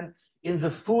meanings given in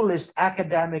the fullest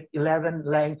academic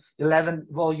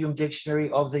 11-volume dictionary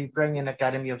of the Ukrainian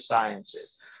Academy of Sciences.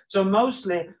 So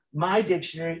mostly my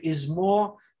dictionary is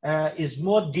more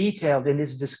detailed in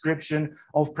its description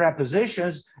of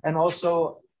prepositions and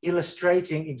also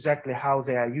illustrating exactly how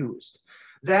they are used.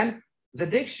 Then the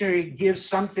dictionary gives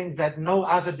something that no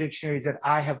other dictionary that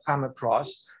I have come across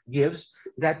gives.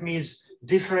 That means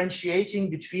differentiating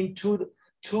between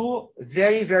two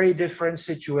very, very different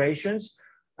situations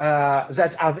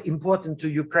that are important to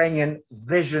Ukrainian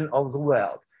vision of the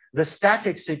world. The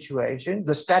static situation,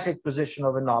 the static position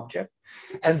of an object,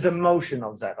 and the motion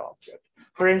of that object.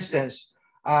 For instance,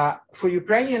 for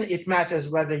Ukrainian, it matters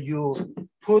whether you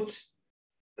put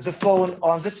the phone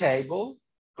on the table,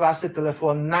 plus the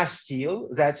telephone na stil,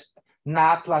 that's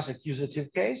na plus accusative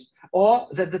case, or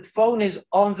that the phone is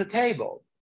on the table,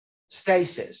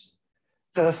 stasis.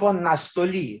 Telephone na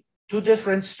stoli, two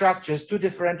different structures, two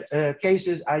different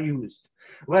cases are used.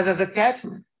 Whether the cat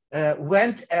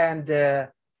went and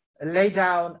lay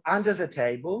down under the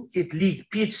table, it lig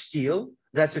pit stil,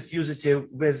 that's accusative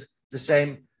with the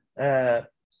same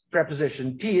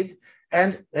preposition pid,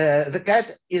 and the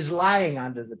cat is lying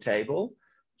under the table,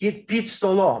 it pit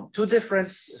stolom, two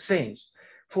different things.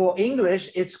 For English,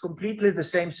 it's completely the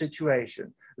same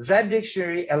situation. That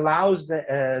dictionary allows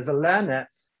the learner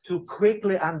to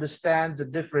quickly understand the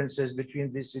differences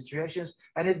between these situations,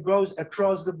 and it goes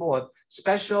across the board.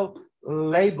 Special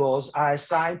labels are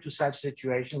assigned to such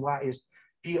situation. One is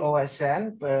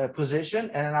POSN, position,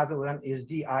 and another one is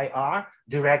DIR,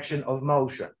 direction of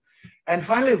motion. And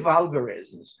finally,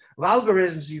 vulgarisms.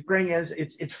 Vulgarisms, Ukrainians,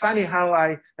 it's funny how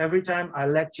every time I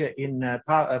lecture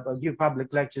give public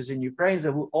lectures in Ukraine,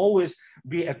 there will always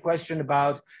be a question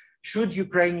about, should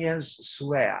Ukrainians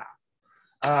swear?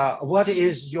 What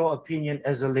is your opinion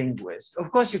as a linguist?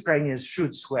 Of course, Ukrainians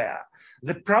should swear.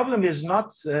 The problem is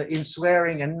not in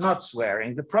swearing and not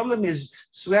swearing. The problem is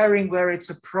swearing where it's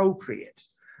appropriate.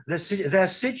 There are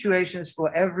situations for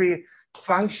every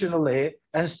functionally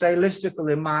and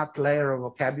stylistically marked layer of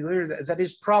vocabulary that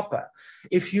is proper.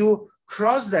 If you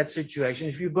cross that situation,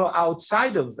 if you go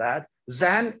outside of that,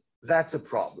 then that's a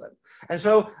problem. And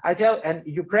so and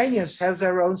Ukrainians have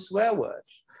their own swear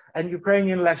words. And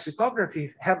Ukrainian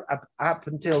lexicography have up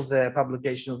until the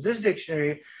publication of this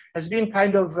dictionary has been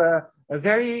kind of a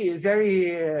very, very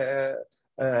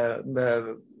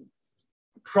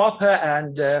proper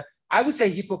and I would say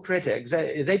hypocritic.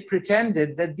 They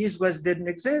pretended that these words didn't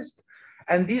exist.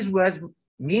 And these words,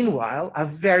 meanwhile, are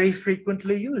very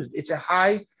frequently used. It's a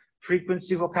high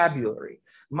frequency vocabulary.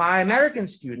 My American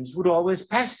students would always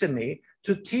pester me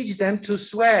to teach them to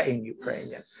swear in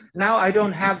Ukrainian. Now I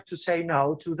don't have to say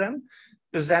no to them,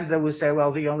 because then they will say,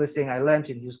 well, the only thing I learned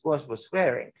in his course was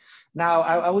swearing. Now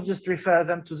I would just refer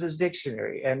them to this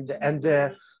dictionary, and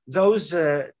those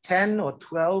 10 or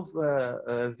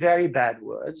 12 very bad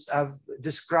words are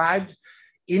described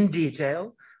in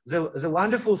detail. The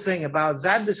wonderful thing about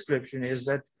that description is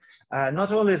that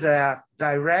not only their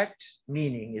direct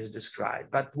meaning is described,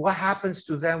 but what happens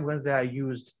to them when they are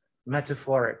used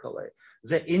metaphorically.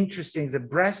 The interesting, the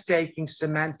breathtaking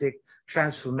semantic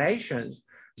transformations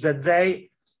that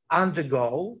they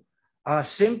undergo are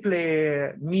simply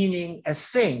meaning a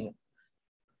thing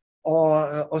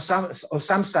or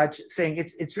some such thing.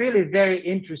 It's really very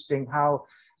interesting how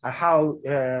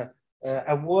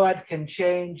a word can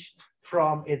change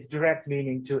from its direct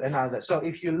meaning to another. So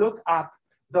if you look up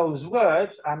those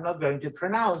words, I'm not going to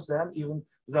pronounce them, even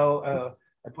though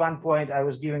at one point I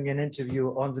was giving an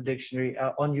interview on the dictionary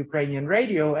on Ukrainian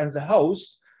radio, and the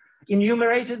host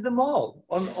enumerated them all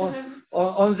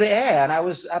on the air, and I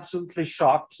was absolutely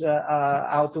shocked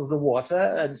out of the water,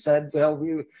 and said, well,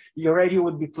 your radio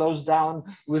would be closed down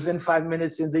within 5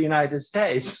 minutes in the United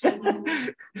States.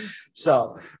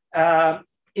 So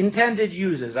intended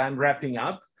uses, I'm wrapping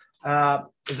up.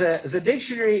 The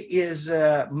dictionary is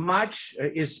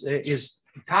is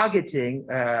targeting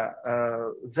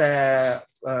the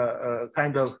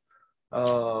kind of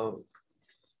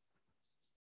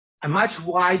a much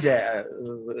wider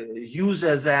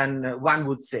user than one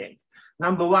would think.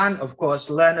 Number one, of course,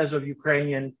 learners of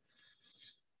Ukrainian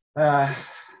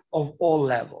of all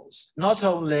levels. Not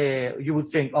only you would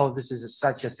think, oh, this is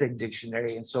such a thick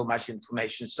dictionary and so much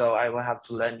information, so I will have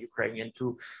to learn Ukrainian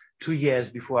 2 years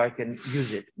before I can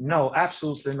use it. No,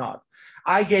 absolutely not.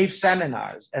 I gave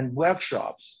seminars and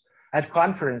workshops at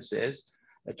conferences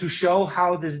to show how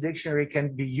this dictionary can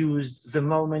be used the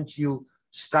moment you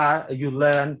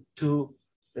learn to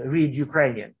read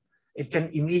Ukrainian. It can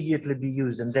immediately be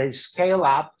used, and they scale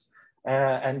up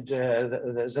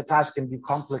the task can be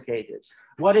complicated.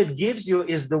 What it gives you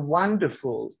is the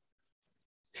wonderful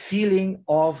feeling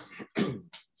of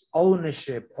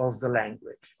ownership of the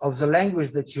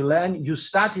language that you learn. You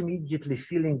start immediately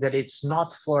feeling that it's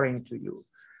not foreign to you,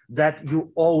 that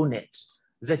you own it,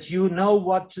 that you know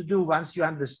what to do once you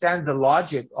understand the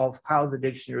logic of how the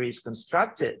dictionary is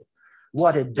constructed.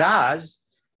 What it does,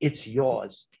 it's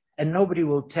yours, and nobody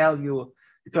will tell you,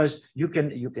 because you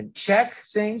can check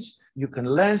things, you can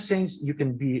learn things, you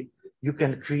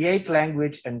can create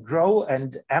language and grow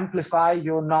and amplify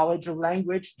your knowledge of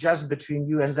language just between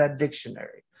you and that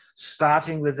dictionary,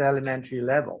 starting with the elementary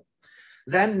level.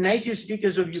 Then native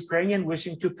speakers of Ukrainian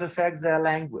wishing to perfect their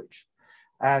language.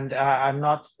 And I'm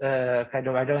not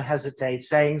I don't hesitate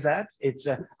saying that.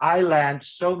 I learned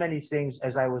so many things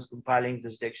as I was compiling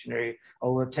this dictionary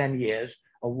over 10 years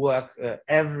of work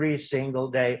every single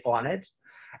day on it.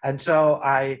 And so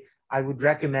I would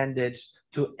recommend it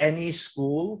to any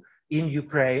school in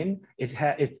Ukraine.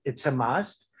 It's a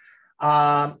must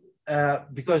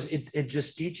because it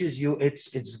just teaches you,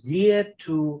 it's geared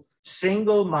to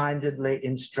single-mindedly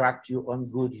instruct you on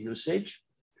good usage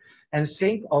and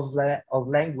think of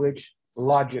language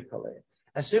logically.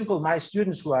 My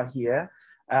students who are here,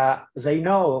 they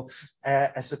know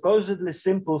a supposedly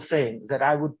simple thing that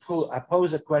I would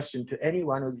pose a question to any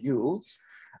one of you,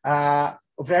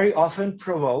 very often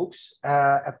provokes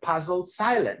a puzzled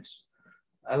silence.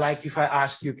 Like if I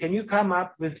ask you, can you come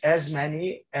up with as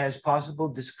many as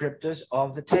possible descriptors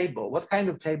of the table? What kind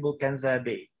of table can there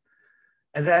be?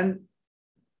 And then,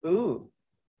 ooh,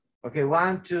 okay,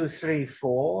 1, 2, 3,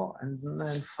 4, and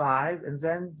then 5, and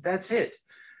then that's it.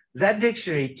 That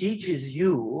dictionary teaches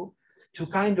you to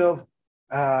kind of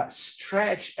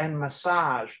stretch and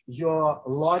massage your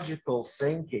logical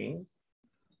thinking,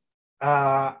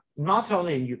 not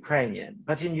only in Ukrainian,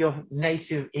 but in your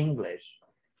native English.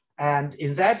 And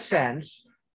in that sense,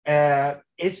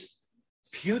 its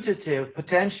putative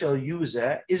potential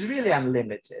user is really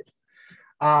unlimited.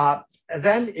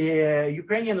 Then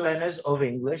Ukrainian learners of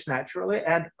English, naturally,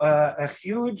 and a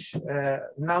huge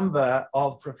number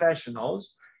of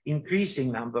professionals,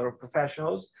 increasing number of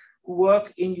professionals who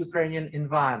work in Ukrainian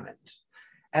environment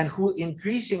and who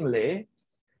increasingly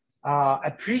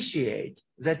appreciate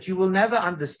that you will never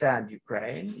understand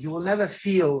Ukraine, you will never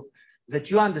feel that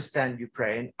you understand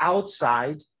Ukraine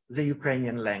outside the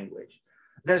Ukrainian language.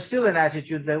 There's still an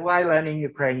attitude that while learning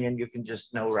Ukrainian, you can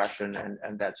just know Russian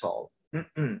and that's all.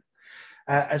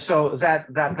 And so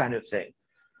that kind of thing.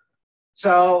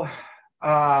 So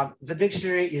the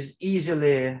dictionary is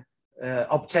easily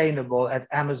obtainable at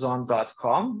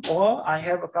Amazon.com, or I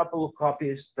have a couple of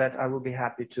copies that I will be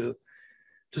happy to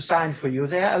sign for you.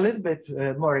 They are a little bit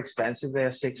more expensive. They are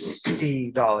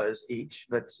 $60 each,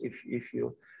 but if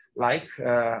you like,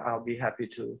 I'll be happy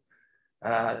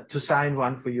to sign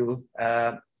one for you.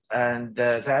 And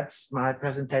that's my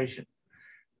presentation.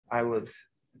 I would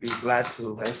be glad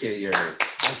to. Thank you, Yuri.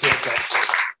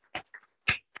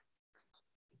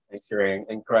 Thanks, Yuri,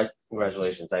 and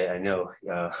congratulations. I know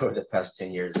over the past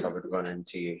 10 years I would run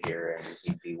into you here and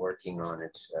you'd be working on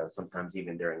it, sometimes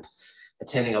even during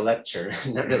attending a lecture,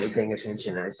 not really paying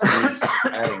attention. I see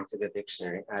you adding to the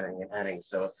dictionary, adding.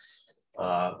 So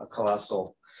a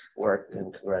colossal work,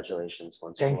 and congratulations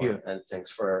once more. Thank you. And thanks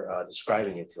for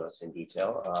describing it to us in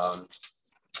detail.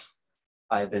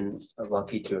 I've been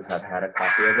lucky to have had a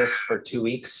copy of this for 2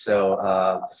 weeks. So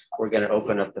we're going to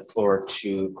open up the floor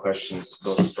to questions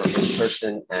both from in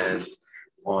person and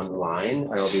online.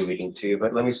 I will be reading to you,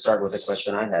 but let me start with a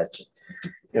question I had.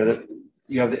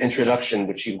 You have the introduction,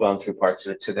 which you've gone through parts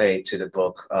of it today, to the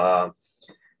book.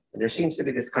 There seems to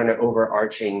be this kind of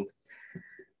overarching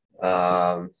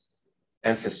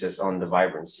emphasis on the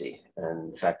vibrancy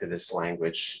and the fact that this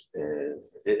language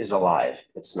is alive.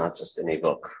 It's not just in a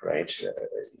book, right?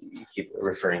 You keep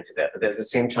referring to that. But at the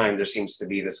same time, there seems to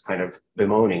be this kind of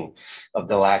bemoaning of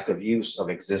the lack of use of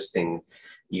existing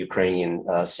Ukrainian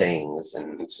sayings,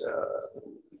 and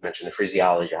you mentioned the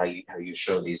phraseology, how you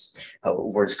show these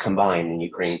words combine in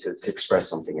Ukraine to express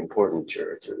something important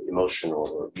or emotional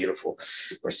or beautiful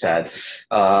or sad.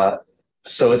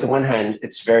 So at the one hand,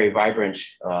 it's very vibrant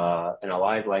and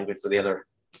alive language, but the other,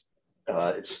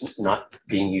 it's not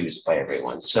being used by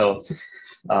everyone. So,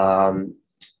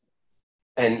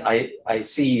 and I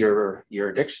see your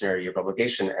dictionary, your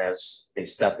publication, as a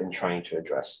step in trying to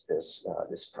address this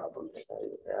problem.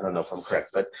 I don't know if I'm correct,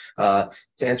 but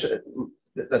to answer,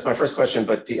 that's my first question.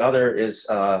 But the other is,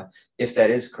 if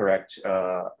that is correct,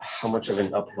 how much of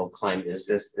an uphill climb is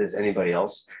this? Is anybody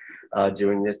else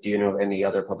doing this? Do you know of any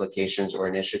other publications or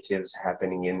initiatives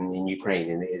happening in Ukraine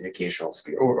in the educational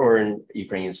sphere, or in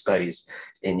Ukrainian studies,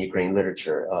 in Ukrainian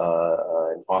literature,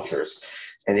 and authors?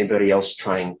 Anybody else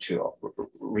trying to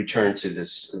return to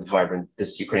this vibrant,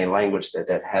 this Ukrainian language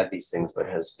that had these things but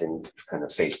has been kind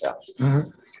of phased out? Mm-hmm.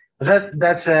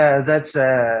 That's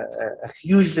a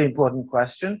hugely important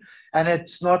question, and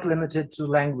it's not limited to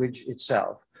language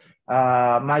itself.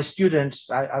 My students,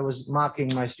 I was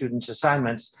marking my students'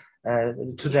 assignments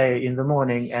today in the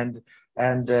morning, and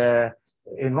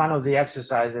in one of the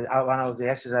exercises,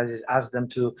 asked them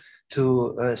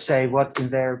to say what, in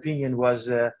their opinion, was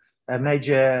a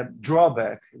major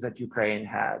drawback that Ukraine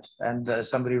had, and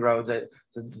somebody wrote that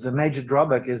the major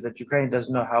drawback is that Ukraine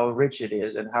doesn't know how rich it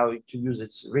is and how to use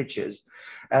its riches,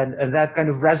 and that kind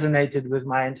of resonated with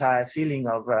my entire feeling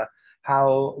of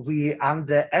how we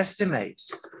underestimate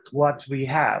what we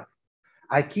have.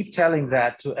 I keep telling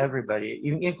that to everybody,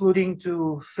 including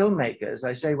to filmmakers.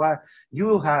 I say, well,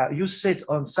 you sit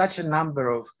on such a number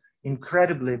of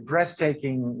incredibly,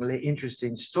 breathtakingly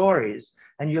interesting stories,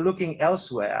 and you're looking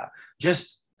elsewhere.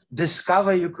 Just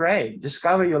discover Ukraine,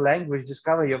 discover your language,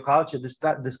 discover your culture,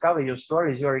 discover your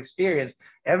stories, your experience,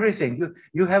 everything.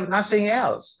 You have nothing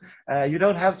else. You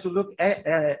don't have to look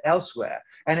elsewhere.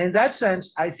 And in that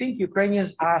sense, I think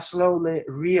Ukrainians are slowly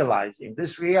realizing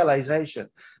this realization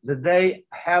that they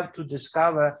have to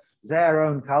discover their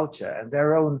own culture and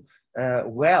their own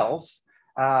wealth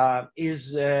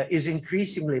is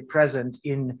increasingly present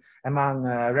among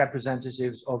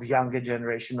representatives of younger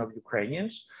generation of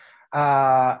Ukrainians.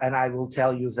 And I will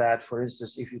tell you that, for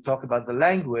instance, if you talk about the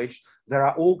language, there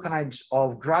are all kinds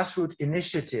of grassroots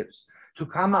initiatives to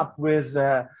come up with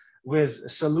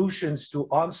solutions to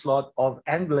onslaught of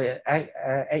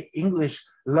English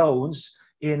loans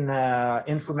in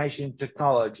information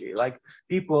technology. Like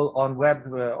people on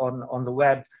the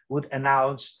web would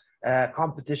announce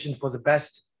competition for the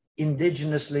best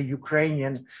indigenously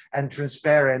Ukrainian and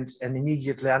transparent and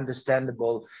immediately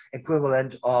understandable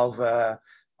equivalent of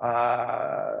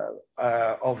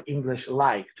English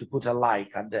like, to put a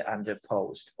like under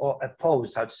post, or a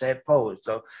post, I'd say a post,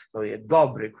 so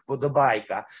dobrik,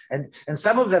 podobajka, and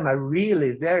some of them are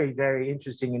really very, very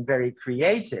interesting and very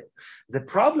creative. The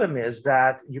problem is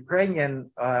that Ukrainian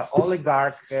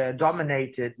oligarch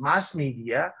dominated mass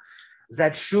media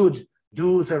that should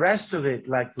do the rest of it,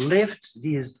 like lift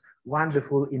these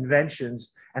wonderful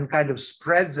inventions and kind of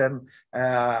spread them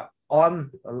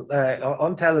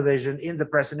on television, in the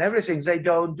press and everything. They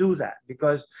don't do that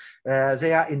because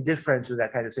they are indifferent to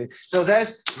that kind of thing. So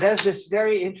there's this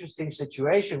very interesting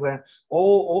situation where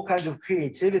all kinds of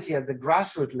creativity at the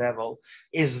grassroots level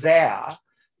is there,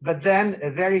 but then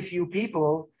very few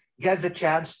people get the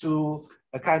chance to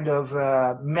kind of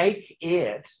make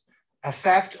it a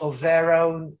fact of their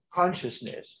own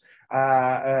consciousness.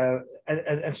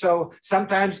 And so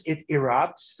sometimes it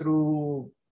erupts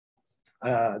through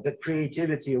the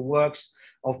creativity works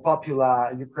of popular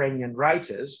Ukrainian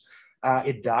writers.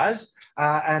 It does,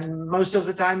 and most of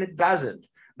the time it doesn't,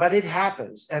 but it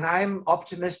happens. And I'm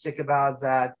optimistic about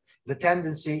that. The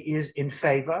tendency is in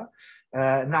favor.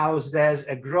 Now there's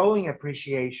a growing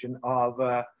appreciation of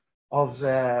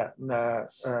the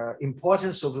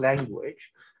importance of language.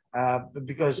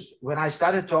 Because when I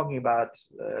started talking about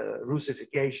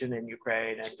Russification in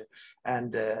Ukraine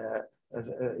and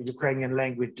Ukrainian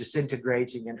language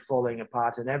disintegrating and falling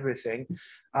apart and everything,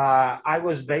 I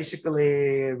was basically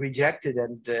rejected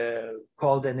and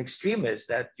called an extremist,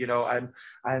 that, you know,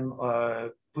 I'm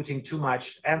putting too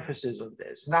much emphasis on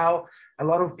this. Now, a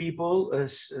lot of people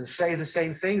say the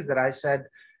same things that I said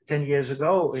 10 years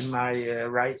ago in my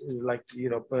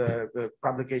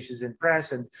publications in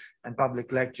press and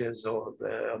public lectures, or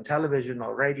on television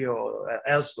or radio or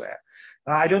elsewhere.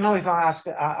 I don't know if I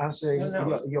answering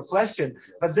your question,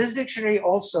 but this dictionary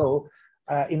also,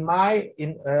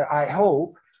 I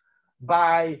hope,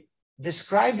 by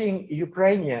describing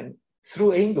Ukrainian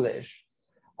through English,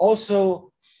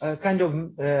 also kind of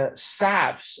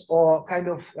saps or kind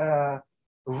of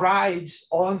rides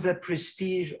on the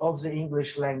prestige of the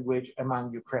English language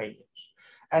among Ukrainians.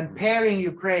 And pairing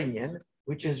Ukrainian,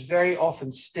 which is very often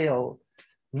still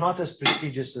not as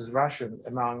prestigious as Russian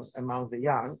among the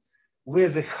young,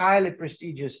 with the highly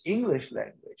prestigious English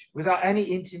language, without any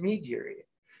intermediary,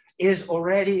 is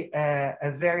already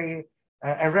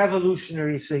a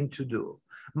revolutionary thing to do.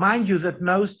 Mind you that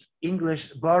most English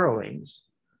borrowings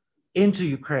into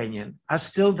Ukrainian are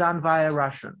still done via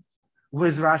Russian,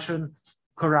 with Russian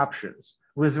corruptions,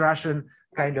 with Russian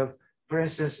kind of, for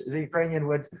instance, the Ukrainian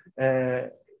word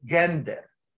gender.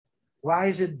 Why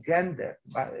is it gender?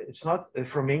 It's not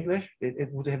from English. It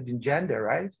would have been gender,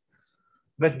 right?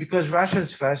 but because Russians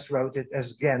first wrote it as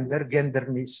gender,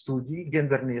 gendernie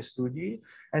studi,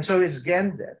 and so it's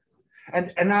gender. And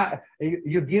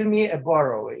you give me a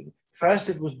borrowing. First,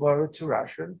 it was borrowed to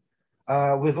Russian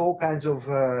with all kinds of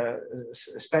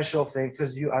special things,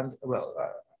 because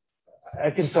I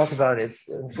can talk about it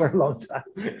for a long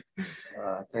time.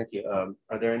 Thank you.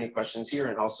 Are there any questions here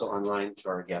and also online to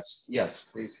our guests? Yes,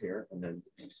 please here and then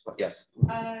yes.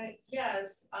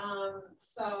 Yes.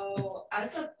 So as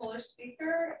a Polish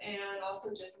speaker and also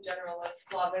just in general a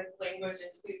Slavic language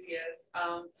enthusiast,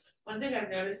 one thing I've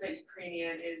noticed about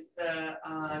Ukrainian is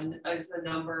the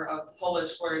number of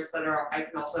Polish words that I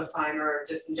can also find, or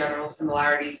just in general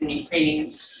similarities in Ukrainian.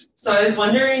 So I was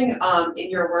wondering, in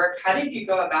your work, how did you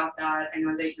go about that? I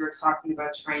know that you were talking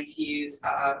about trying to use,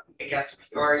 I guess,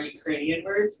 pure Ukrainian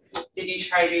words. Did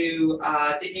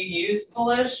you use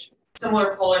similar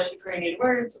Polish Ukrainian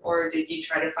words, or did you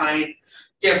try to find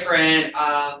different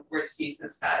words to use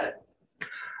instead?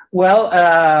 Well,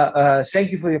 thank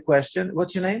you for your question.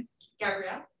 What's your name?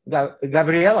 Gabrielle.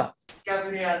 Gabriela.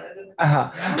 Gabrielle.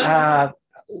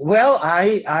 Well,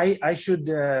 I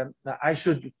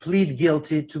should plead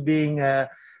guilty to being a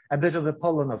bit of a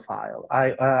Polonophile.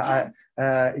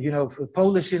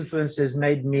 Polish influences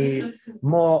made me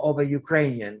more of a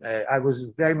Ukrainian. I was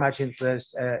very much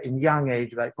influenced in young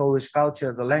age by Polish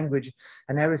culture, the language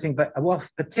and everything. But what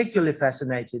particularly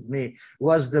fascinated me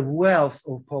was the wealth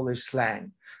of Polish slang.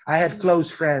 I had close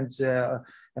friends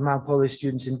among Polish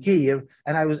students in Kyiv,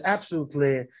 and I was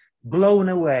absolutely blown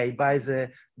away by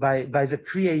the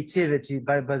creativity,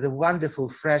 by the wonderful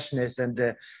freshness and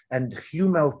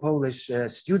humor of Polish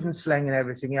student slang and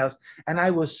everything else. And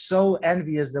I was so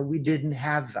envious that we didn't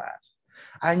have that.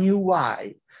 I knew why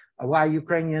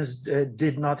Ukrainians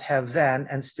did not have then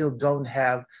and still don't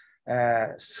have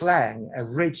slang, a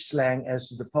rich slang as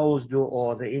the Poles do or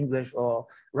the English or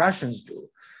Russians do.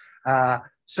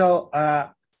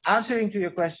 Answering to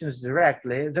your questions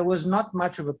directly, there was not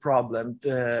much of a problem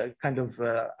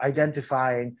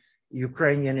identifying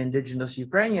Ukrainian, indigenous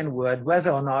Ukrainian word,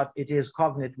 whether or not it is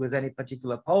cognate with any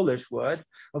particular Polish word.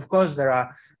 Of course,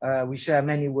 we share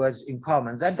many words in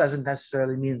common. That doesn't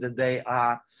necessarily mean that they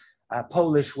are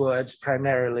Polish words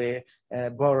primarily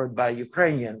borrowed by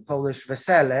Ukrainian. Polish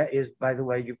wesele is, by the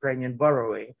way, Ukrainian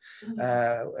borrowing,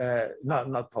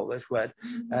 not Polish word,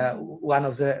 one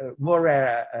of the more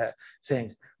rare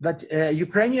things. But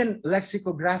Ukrainian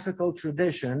lexicographical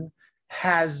tradition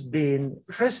has been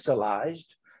crystallized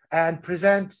and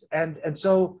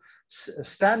so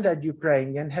standard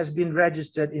Ukrainian has been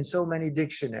registered in so many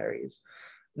dictionaries,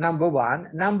 number one.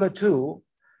 Number two,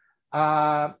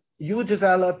 you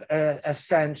develop a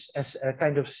sense, a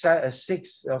kind of a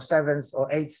sixth or seventh or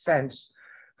eighth sense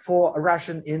for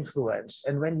Russian influence.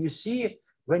 And when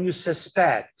you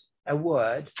suspect a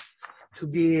word to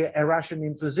be a Russian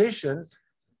imposition,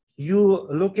 you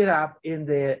look it up in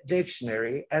the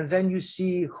dictionary and then you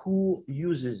see who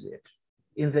uses it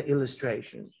in the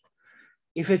illustrations.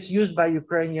 If it's used by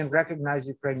recognized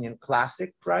Ukrainian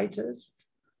classic writers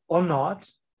or not,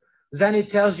 then it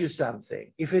tells you something.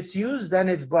 If it's used, then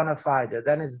it's bona fide,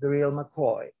 then it's the real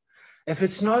McCoy. If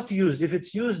it's not used, if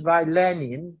it's used by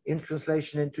Lenin in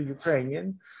translation into Ukrainian,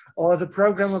 or the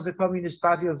program of the Communist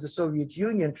Party of the Soviet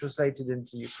Union translated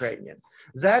into Ukrainian,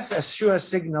 that's a sure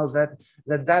signal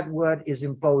that word is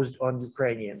imposed on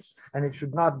Ukrainians and it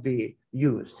should not be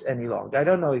used any longer. I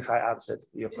don't know if I answered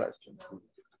your question.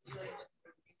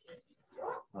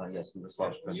 Yes, in the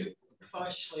Slavic. You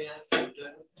partially answered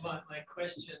my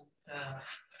question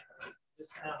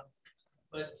just now.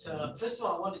 But first of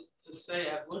all, I wanted to say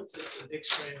I've looked at the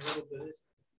dictionary a little bit. It's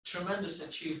a tremendous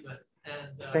achievement, and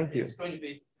thank you. It's going to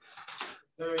be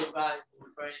very valuable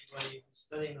for anybody who's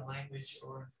studying the language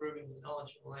or improving the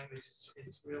knowledge of the language.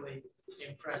 It's really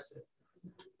impressive.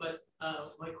 But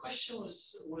my question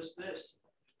was this: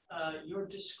 your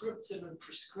descriptive and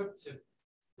prescriptive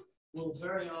will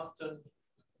very often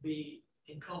be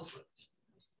in conflict.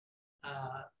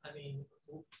 I mean,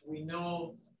 we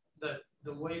know that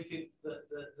the way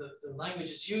the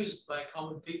language is used by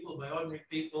common people, by ordinary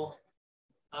people,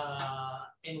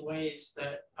 in ways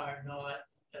that are not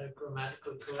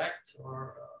grammatically correct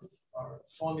or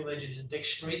formulated in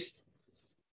dictionaries.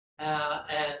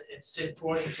 And it's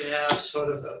important to have sort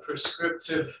of a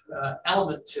prescriptive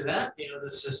element to that. You know,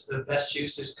 this is the best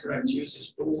usage, correct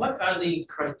usage. But what are the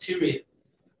criteria?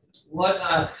 What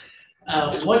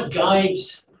guides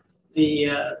the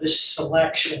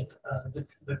selection,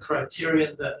 the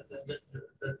criteria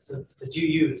that you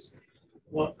use?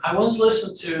 Well, I once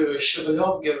listened to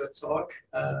Shevchuk give a talk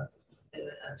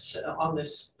on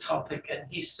this topic, and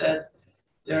he said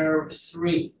there are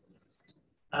three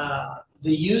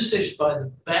the usage by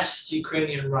the best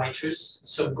Ukrainian writers,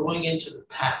 so going into the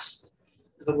past,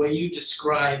 the way you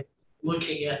describe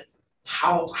looking at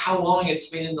how long it's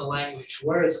been in the language,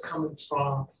 where it's coming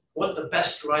from, what the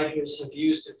best writers have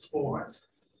used it for.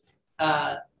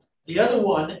 The other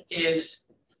one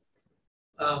is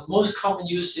most common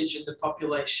usage in the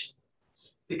population,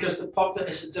 because the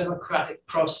population is a democratic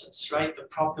process, right? The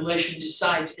population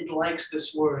decides it likes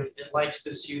this word, it likes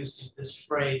this usage, this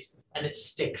phrase, and it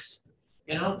sticks.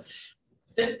 You know,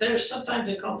 there's sometimes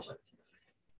a conflict.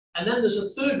 And then there's a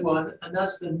third one, and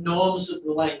that's the norms of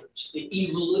the language, the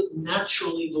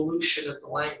natural evolution of the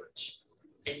language.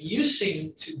 And you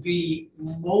seem to be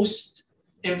most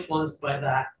influenced by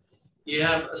that. You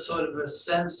have a sort of a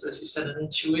sense, as you said, an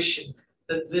intuition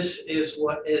that this is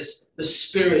what is the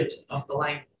spirit of the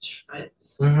language, right?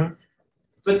 Mm-hmm.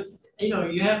 But you know,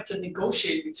 you have to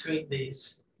negotiate between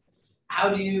these. How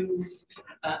do you,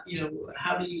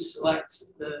 how do you select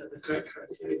the correct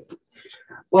criteria?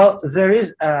 Well, there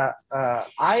is, I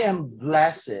am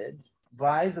blessed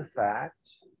by the fact,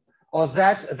 or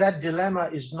that dilemma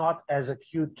is not as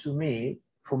acute to me,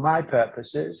 for my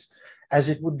purposes, as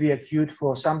it would be acute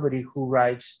for somebody who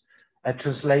writes a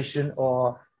translation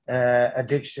or a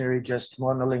dictionary, just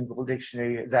monolingual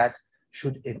dictionary that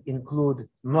should include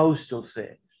most of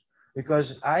things.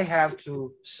 Because I have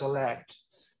to select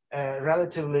a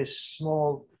relatively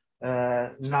small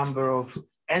number of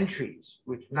entries,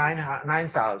 which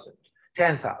 9,000,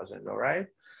 10,000, all right?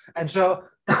 And so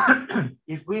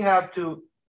if we have to,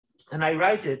 and I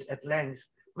write it at length,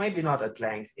 maybe not at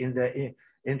length, in the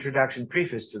introduction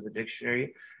preface to the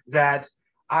dictionary, that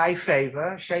I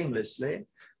favor, shamelessly,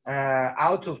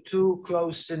 out of two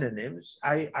close synonyms,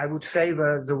 I would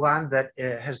favor the one that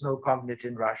has no cognate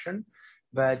in Russian,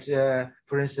 but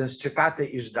for instance, чекати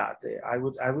и ждати, I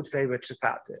would favor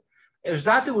чекати.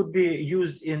 Ждати would be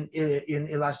used in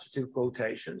illustrative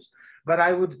quotations, but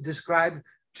I would describe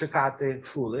чекати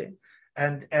fully,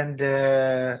 and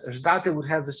ждати would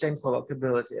have the same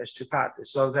colloquiability as чекати,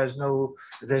 so there's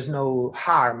no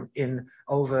harm in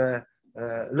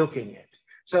overlooking it.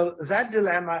 So that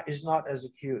dilemma is not as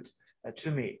acute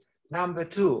to me. Number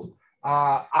two,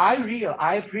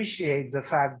 I appreciate the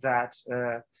fact that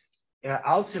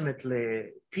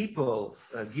ultimately people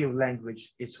give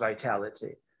language its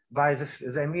vitality by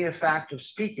the mere fact of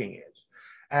speaking it.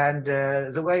 And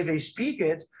the way they speak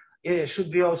it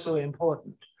should be also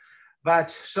important.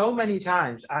 But so many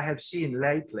times I have seen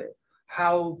lately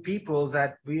how people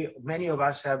that many of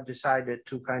us have decided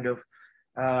to kind of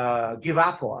give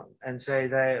up on and say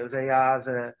they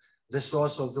are the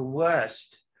source of the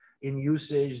worst in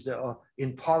usage,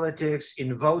 in politics,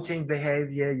 in voting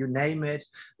behavior, you name it.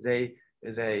 They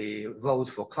vote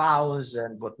for clowns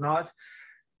and whatnot.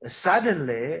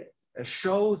 Suddenly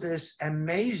show this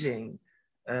amazing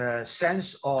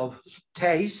sense of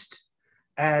taste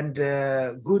and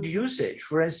good usage.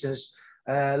 For instance,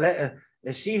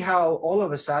 see how all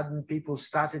of a sudden people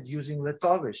started using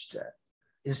letovište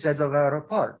instead of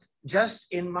aeroport. Just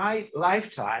in my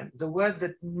lifetime, the word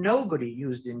that nobody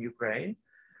used in Ukraine,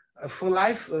 for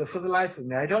the life of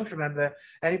me, I don't remember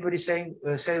anybody say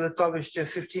letovište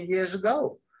 15 years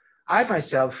ago. I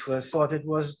myself thought it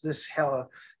was this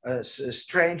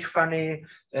strange, funny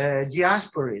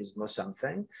diasporism or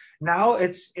something. Now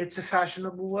it's a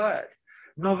fashionable word.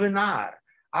 Novinar,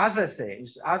 other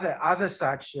things, other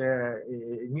such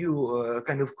new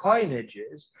kind of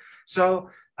coinages. So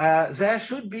there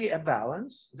should be a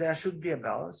balance. There should be a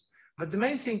balance. But the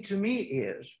main thing to me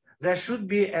is there should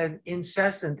be an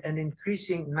incessant and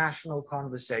increasing national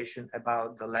conversation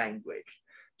about the language,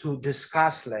 to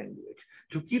discuss language,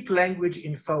 to keep language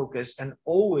in focus, and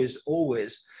always,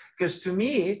 because to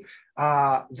me,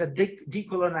 the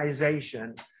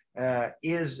decolonization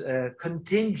is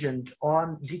contingent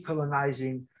on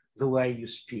decolonizing the way you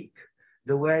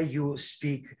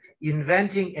speak,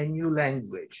 inventing a new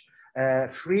language,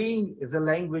 freeing the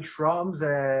language from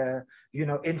the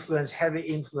heavy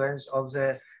influence of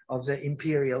the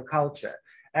imperial culture.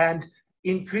 And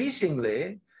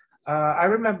increasingly, I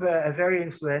remember a very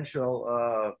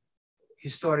influential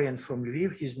historian from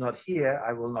Lviv, he's not here,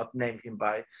 I will not name him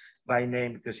by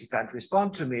name because he can't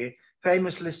respond to me,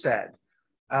 famously said,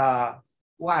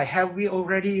 why, have we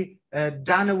already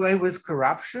done away with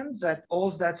corruption, that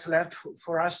all that's left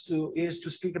for us is to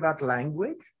speak about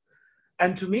language?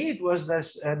 And to me, it was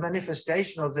this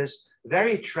manifestation of this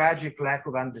very tragic lack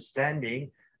of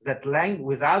understanding that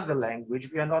without the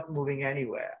language, we are not moving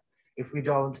anywhere. If we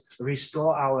don't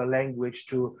restore our language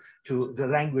to the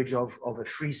language of a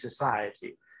free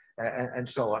society and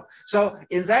so on. So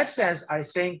in that sense, I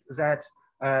think that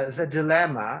the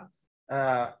dilemma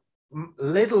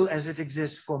little as it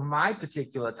exists for my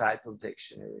particular type of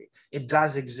dictionary, it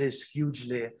does exist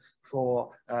hugely for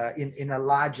in a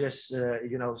larger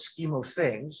scheme of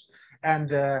things,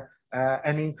 and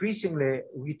increasingly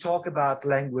we talk about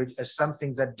language as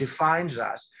something that defines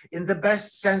us in the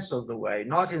best sense of the way,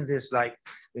 not in this like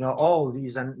oh,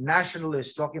 these are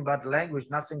nationalists talking about language,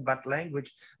 nothing but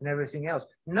language and everything else.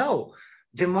 No,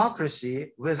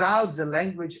 democracy without the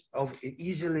language of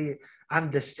easily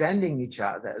understanding each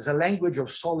other, the language of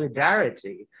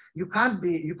solidarity, you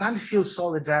can't feel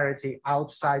solidarity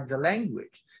outside the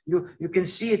language. You can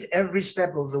see it every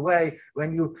step of the way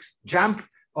when you jump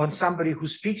on somebody who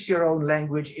speaks your own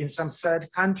language in some third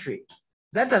country.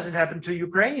 That doesn't happen to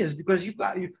Ukrainians, because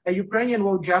a Ukrainian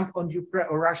will jump on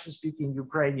a Russian-speaking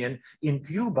Ukrainian in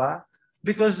Cuba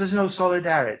because there's no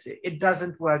solidarity. It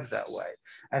doesn't work that way.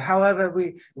 And however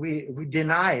we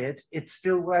deny it, it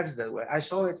still works that way. I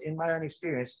saw it in my own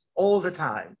experience all the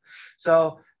time.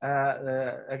 So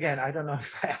again, I don't know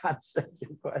if I answered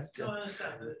your question. No, I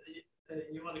understand.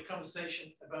 You want a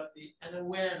conversation about an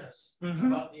awareness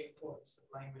about the importance of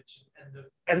language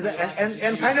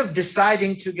and kind of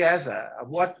deciding together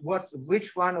which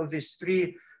one of these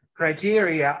three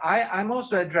criteria. I'm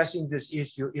also addressing this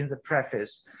issue in the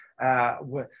preface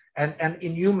and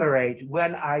enumerate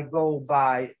when I go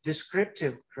by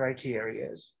descriptive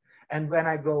criteria and when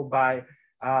I go by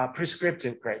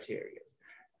prescriptive criteria.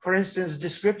 For instance,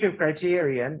 descriptive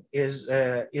criterion is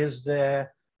the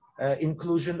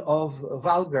inclusion of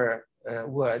vulgar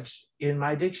words in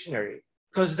my dictionary,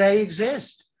 because they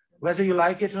exist. Whether you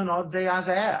like it or not, they are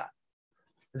there.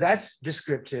 That's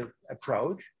descriptive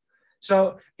approach.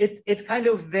 So it kind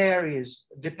of varies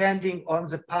depending on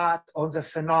the part, on the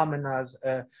phenomena,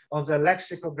 on the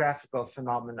lexicographical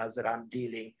phenomena that I'm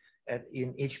dealing at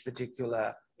in each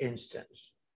particular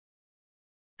instance.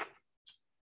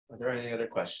 Are there any other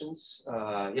questions?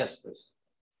 Yes, please.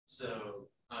 So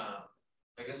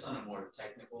I guess on a more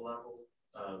technical level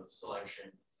of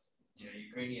selection,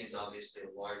 Ukrainian's obviously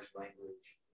a large language,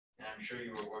 and I'm sure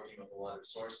you were working with a lot of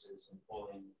sources and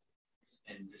pulling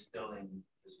and distilling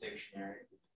this dictionary.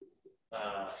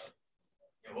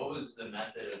 What was the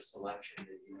method of selection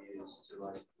that you used to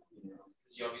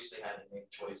because you obviously had to make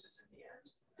choices in the end,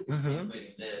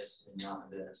 including this and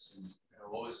not this, and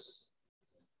what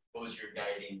was your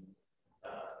guiding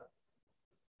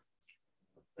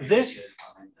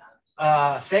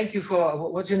thank you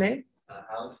for, what's your name?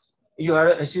 Alex. You are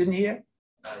a student here?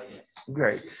 Yes.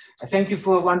 Great. Thank you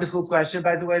for a wonderful question.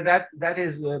 By the way, that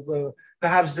is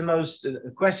perhaps the most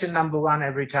question number one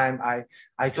every time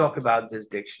I talk about this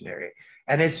dictionary.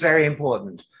 And it's very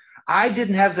important. I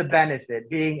didn't have the benefit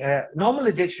being,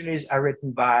 normally dictionaries are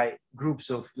written by groups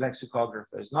of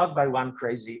lexicographers, not by one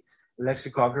crazy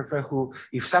lexicographer who,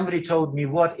 if somebody told me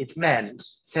what it meant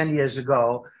 10 years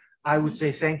ago, I would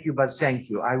say thank you, but thank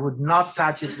you. I would not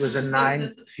touch it with a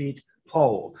 9-foot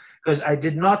pole, because I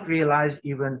did not realize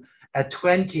even a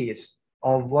 20th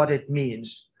of what it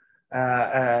means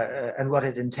and what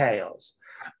it entails.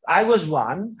 I was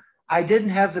one. I didn't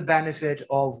have the benefit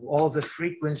of all the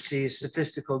frequency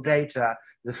statistical data,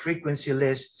 the frequency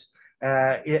lists,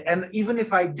 and even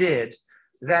if I did,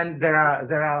 then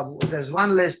there's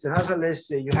one list, another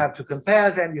list. You have to compare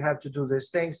them. You have to do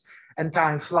these things. And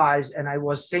time flies, and I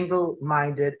was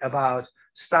single-minded about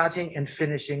starting and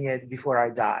finishing it before I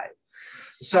died.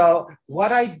 So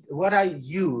what I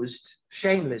used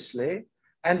shamelessly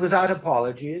and without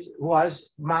apologies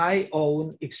was my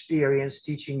own experience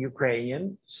teaching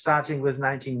Ukrainian, starting with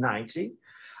 1990.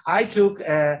 I took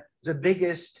the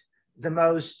biggest, the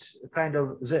most kind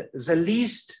of the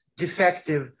least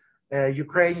defective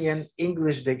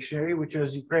Ukrainian-English dictionary, which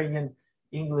was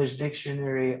Ukrainian-English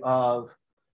Dictionary of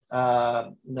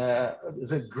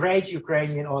the Great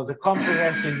Ukrainian or the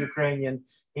Comprehensive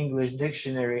Ukrainian-English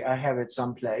Dictionary. I have it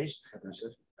someplace,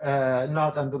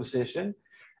 not under decision,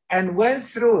 and went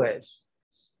through it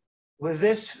with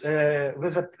this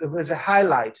with a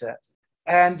highlighter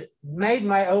and made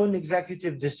my own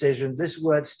executive decision. This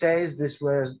word stays, this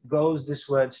word goes, this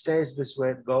word stays, this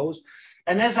word goes.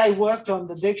 And as I worked on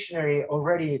the dictionary,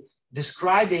 already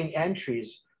describing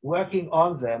entries, working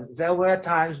on them, there were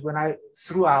times when I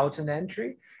threw out an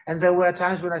entry, and there were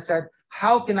times when I said,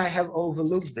 how can I have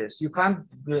overlooked this? You can't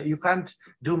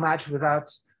do much without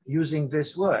using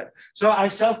this word. So I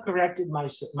self-corrected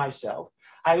myself.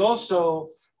 I also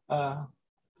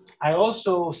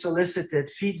solicited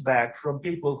feedback from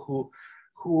people who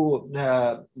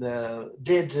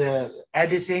did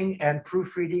editing and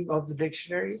proofreading of the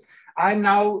dictionary. I'm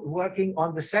now working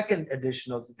on the second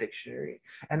edition of the dictionary,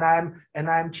 and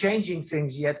I'm changing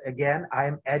things yet again.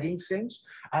 I'm adding things.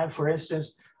 For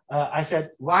instance, I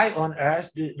said, why on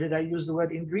earth did I use the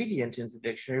word ingredient in the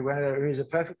dictionary when there is a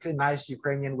perfectly nice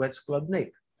Ukrainian word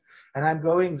skladnik? And I'm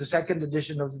going, the second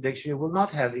edition of the dictionary will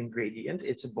not have ingredient.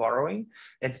 It's a borrowing.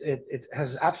 It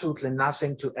has absolutely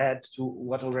nothing to add to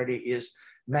what already is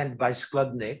meant by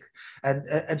skladnik.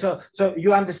 And so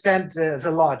you understand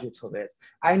the logic of it.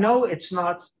 I know it's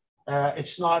not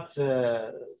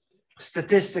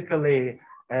statistically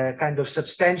kind of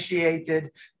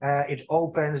substantiated. It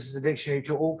opens the dictionary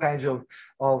to all kinds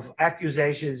of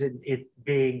accusations in it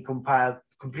being compiled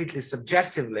completely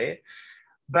subjectively.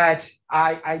 But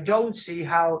I don't see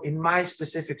how in my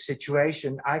specific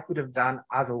situation I could have done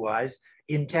otherwise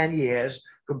in 10 years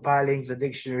compiling the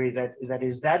dictionary that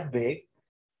is that big.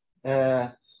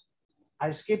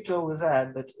 I skipped over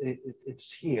that, but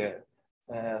it's here.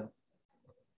 Come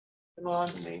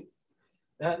on.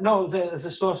 No,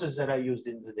 the sources that I used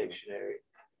in the dictionary.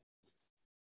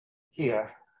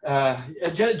 Here.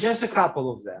 Just a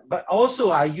couple of them, but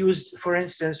also I used, for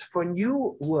instance, for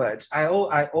new words, I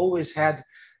always had,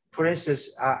 for instance,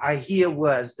 I hear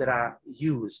words that are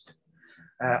used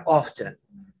often,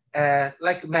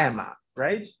 like mema,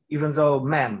 right? Even though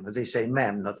mem, they say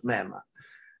mem, not mema.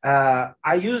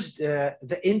 I used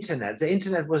the internet. The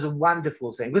internet was a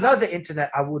wonderful thing. Without the internet,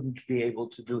 I wouldn't be able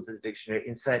to do this dictionary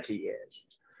in 30 years.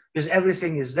 Because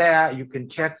everything is there, you can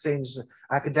check things.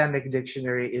 Academic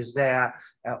dictionary is there,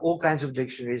 all kinds of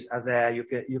dictionaries are there.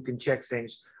 You can check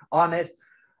things on it,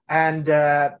 and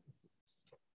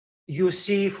you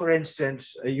see, for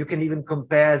instance, you can even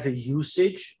compare the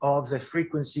usage of the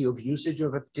frequency of usage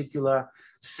of a particular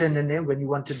synonym when you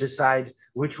want to decide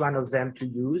which one of them to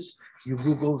use. You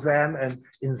Google them, and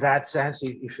in that sense,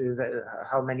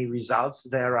 how many results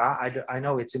there are. I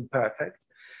know it's imperfect.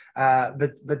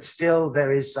 But still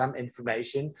there is some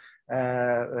information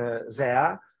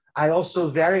there. I also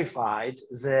verified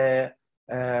the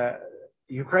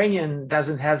Ukrainian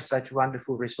doesn't have such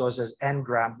wonderful resources as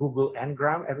Ngram, Google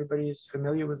Ngram. Everybody is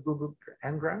familiar with Google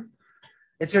Ngram?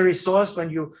 It's a resource when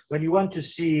you want to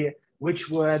see which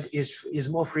word is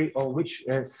more free, or which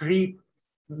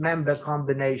three-member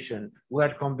combination,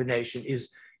 word combination is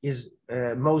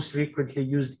most frequently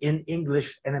used in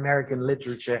English and American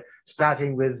literature,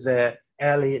 starting with the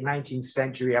early 19th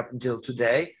century up until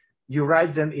today. You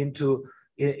write them into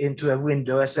a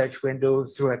window, a search window,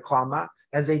 through a comma,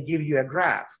 and they give you a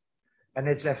graph. And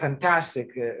it's a fantastic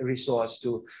resource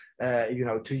to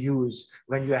use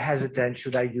when you're hesitant.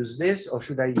 Should I use this, or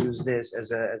should I use this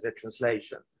as a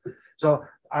translation? So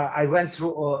I went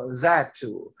through all that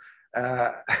too.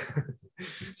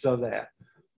 So there.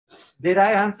 Did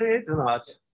I answer it or not?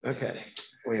 Okay.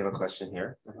 We have a question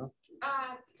here.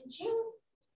 Did you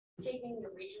take into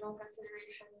regional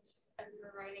considerations as you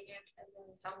were writing it, as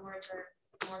in some words are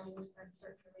more used in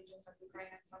certain regions of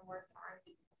Ukraine and some words aren't?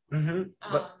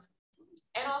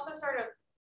 And also sort of,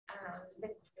 I don't know, there's a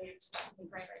big debate about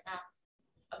Ukraine right now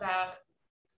about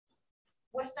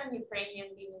Western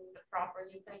Ukrainian being the proper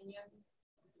Ukrainian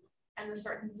and the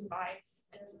certain divides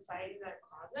in the society that it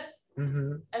causes,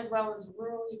 as well as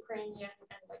rural Ukrainian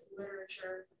and like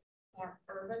literature, more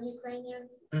urban Ukrainian,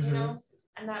 you know,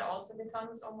 and that also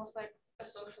becomes almost like a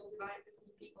social divide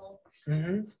between people.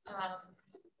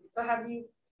 So have you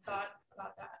thought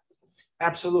about that?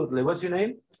 Absolutely. What's your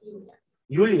name? Yulia.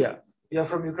 Yulia. You're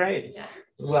from Ukraine. Yeah.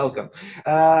 Welcome.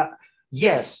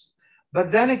 Yes,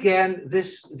 but then again,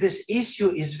 this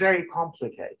issue is very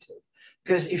complicated.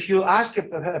 Because if you ask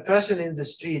a person in the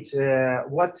street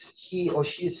what he or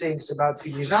she thinks about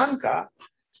filiżanka,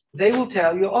 they will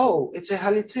tell you, oh, it's a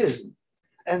Halitism.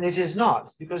 And it is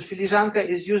not, because filiżanka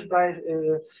is used by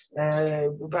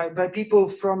people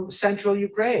from central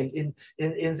Ukraine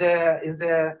in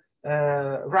their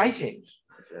writings.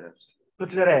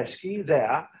 Putlerevsky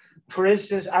there. For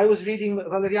instance, I was reading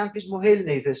Valerian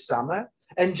Pismuhelny this summer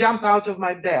and jumped out of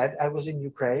my bed. I was in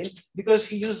Ukraine because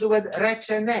he used the word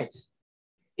rechenets.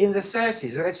 In the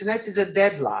 30s, rechenets is a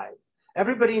deadline.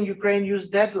 Everybody in Ukraine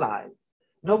used deadline.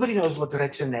 Nobody knows what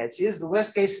rechenets is. The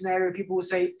worst case scenario, people would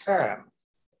say term,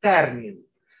 termin.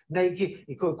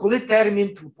 Коли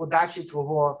термін подачі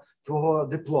твого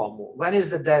диплому? When is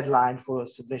the deadline for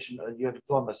submission, your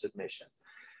diploma submission?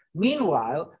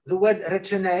 Meanwhile, the word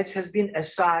rechenets has been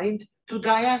assigned to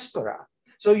diaspora.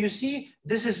 So you see,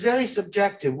 this is very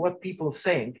subjective, what people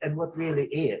think and what really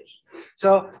is.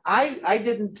 So I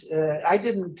didn't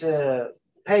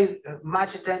pay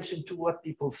much attention to what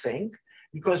people think,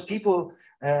 because people,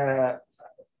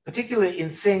 particularly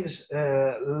in things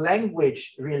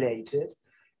language related,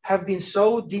 have been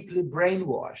so deeply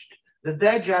brainwashed that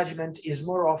their judgment is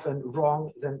more often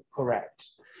wrong than correct.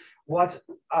 What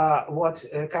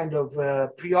kind of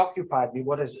preoccupied me,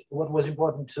 what was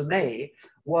important to me,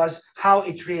 was how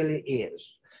it really is.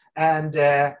 And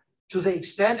to the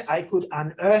extent I could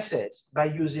unearth it by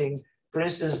using, for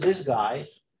instance, this guy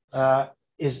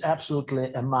is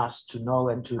absolutely a must to know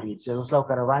and to read. Yaroslav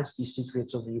Karavansky's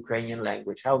Secrets of the Ukrainian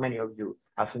Language. How many of you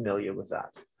are familiar with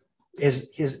that?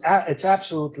 It's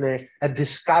absolutely a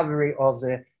discovery of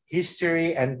the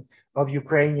history and of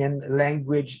Ukrainian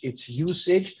language, its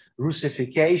usage,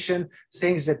 Russification,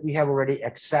 things that we have already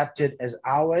accepted as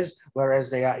ours, whereas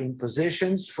they are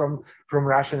impositions from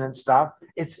Russian and stuff.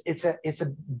 It's a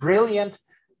brilliant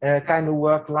kind of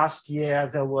work. Last year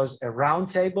there was a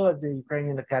roundtable at the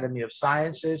Ukrainian Academy of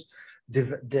Sciences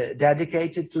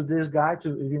dedicated to this guy.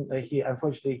 He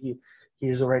unfortunately he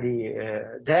is already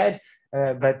dead,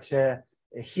 but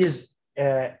his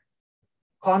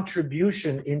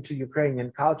contribution into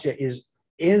Ukrainian culture is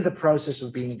in the process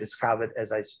of being discovered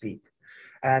as I speak.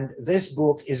 And this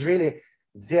book is really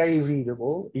very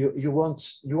readable. You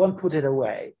won't put it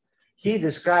away. He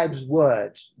describes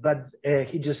words, but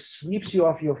he just sweeps you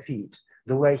off your feet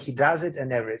the way he does it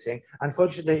and everything.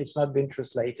 Unfortunately, it's not been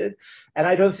translated. And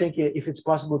I don't think if it's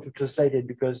possible to translate it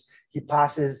because he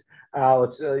passes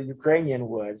out Ukrainian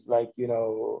words like, you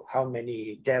know, how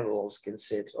many devils can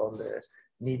sit on the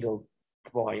needle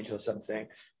point or something,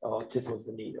 or tip of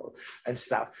the needle and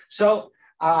stuff. So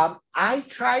I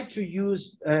try to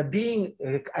use being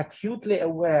acutely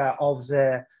aware of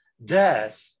the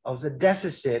dearth, of the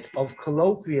deficit of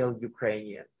colloquial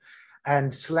Ukrainian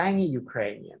and slangy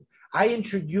Ukrainian. I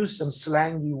introduce some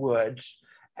slangy words,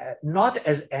 not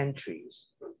as entries,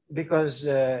 because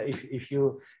if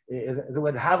you, the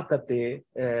word havkati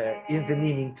in the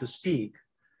meaning to speak,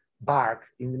 bark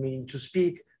in the meaning to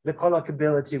speak, the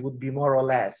colloquiality would be more or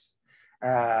less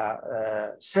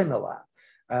similar.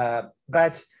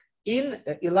 But in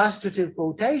illustrative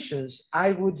quotations,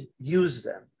 I would use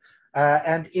them.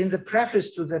 And in the preface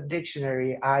to the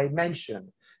dictionary, I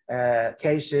mention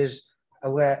cases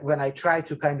where when I try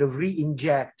to kind of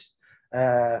re-inject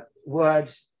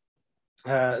words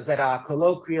that are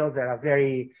colloquial, that are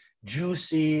very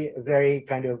juicy, very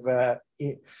kind of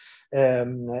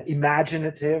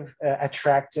imaginative,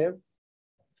 attractive,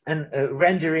 and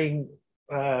rendering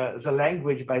the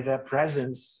language by their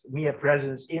presence, mere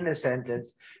presence in a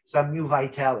sentence, some new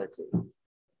vitality.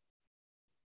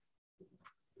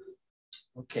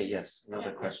 Okay, yes,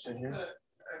 another question here. A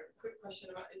quick question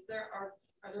about,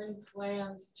 are there any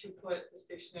plans to put this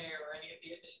dictionary or any of the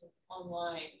editions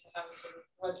online to have a sort of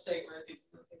website where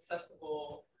this is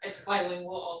accessible? It's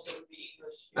bilingual, also would be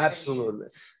English. Absolutely.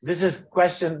 This is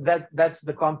question that's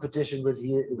the competition with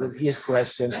his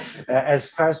question. As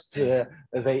first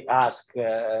they ask,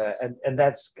 and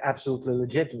that's absolutely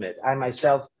legitimate. I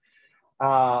myself,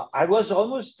 I was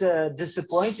almost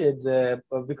disappointed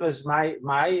because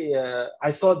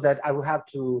I thought that I would have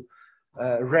to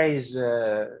raise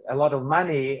a lot of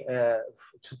money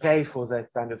to pay for that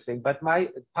kind of thing. But my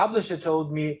publisher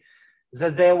told me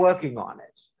that they're working on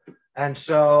it. And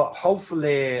so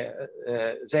hopefully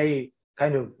they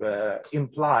kind of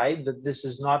implied that this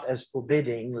is not as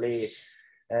forbiddingly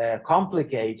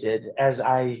complicated as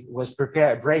I was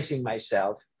bracing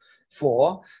myself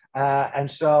for. And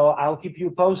so I'll keep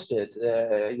you posted.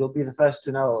 You'll be the first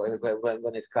to know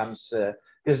when it comes,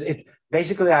 because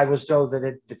basically I was told that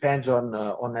it depends on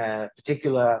a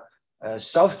particular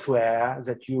software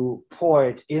that you pour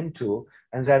it into,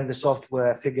 and then the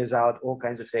software figures out all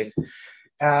kinds of things.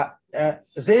 I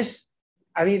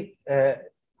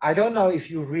don't know if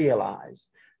you realize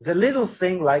the little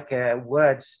thing like a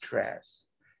word stress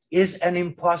is an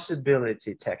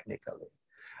impossibility technically.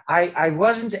 I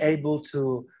wasn't able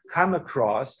to come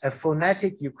across a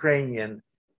phonetic Ukrainian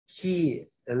keyboard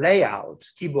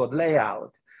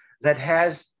layout that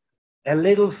has a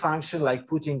little function like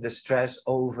putting the stress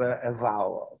over a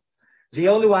vowel. The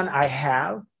only one I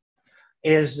have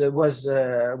was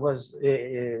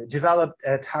developed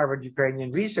at Harvard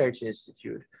Ukrainian Research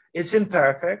Institute. It's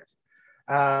imperfect.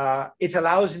 It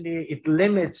allows me, it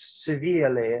limits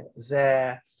severely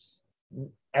the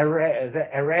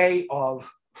array of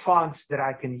fonts that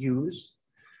I can use,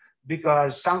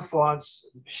 because some fonts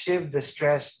shift the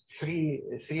stress three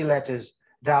letters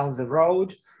down the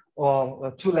road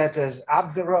or 2 letters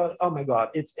up the road. Oh my God,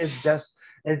 it's just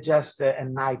a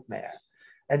nightmare.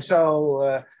 And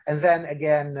so, and then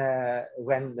again,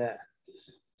 when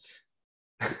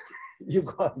you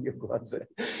got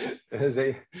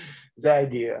the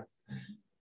idea.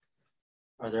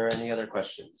 Are there any other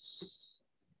questions?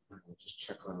 I'll just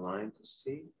check online to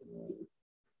see.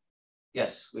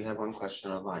 Yes, we have one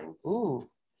question online. Ooh,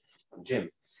 from Jim.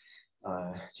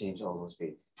 James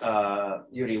Oglesby.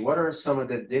 Yuri, what are some of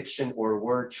the diction or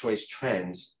word choice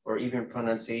trends or even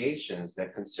pronunciations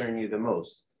that concern you the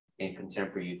most in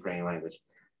contemporary Ukrainian language?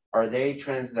 Are they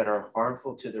trends that are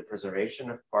harmful to the preservation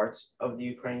of parts of the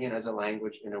Ukrainian as a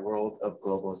language in a world of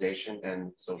globalization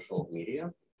and social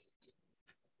media?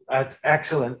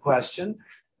 Excellent question.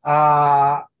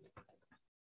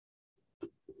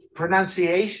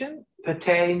 Pronunciation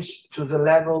pertains to the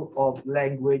level of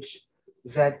language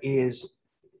that is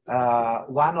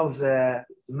one of the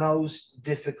most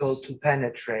difficult to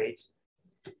penetrate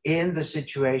in the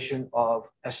situation of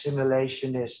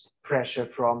assimilationist pressure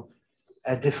from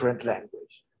a different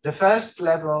language. The first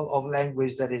level of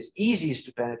language that is easiest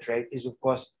to penetrate is, of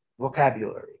course,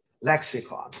 vocabulary,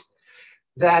 lexicon.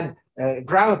 Then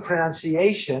grammar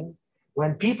pronunciation,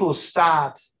 when people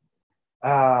start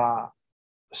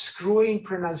screwing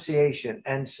pronunciation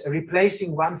and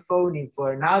replacing one phoneme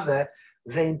for another,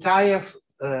 the entire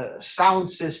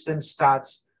sound system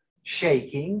starts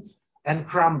shaking and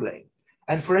crumbling.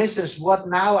 And for instance, what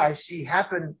now I see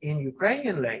happen in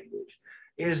Ukrainian language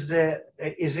is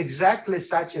exactly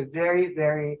such a very,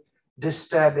 very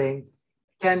disturbing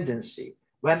tendency.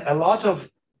 When a lot of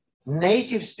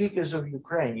native speakers of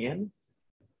Ukrainian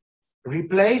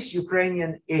replace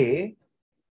Ukrainian E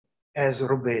as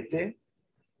робити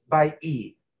by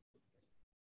E.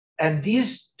 And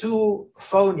these two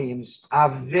phonemes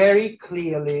are very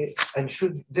clearly and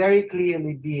should very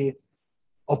clearly be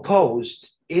opposed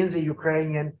in the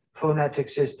Ukrainian phonetic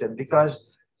system, because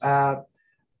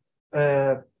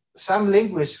some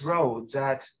linguists wrote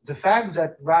that the fact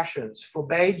that Russians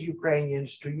forbade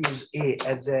Ukrainians to use E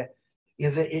in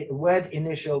the word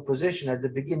initial position at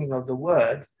the beginning of the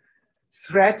word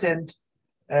threatened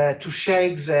to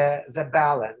shake the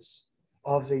balance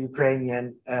of the Ukrainian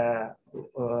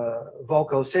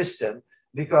vocal system,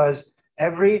 because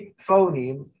every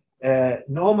phoneme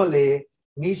normally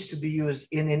needs to be used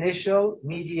in initial,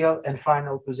 medial, and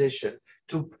final position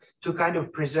to kind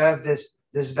of preserve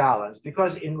this balance.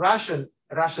 Because in Russian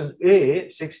E,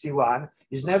 61,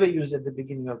 is never used at the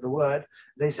beginning of the word.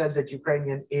 They said that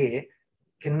Ukrainian E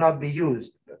cannot be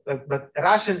used. But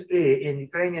Russian E and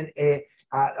Ukrainian E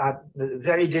are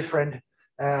very different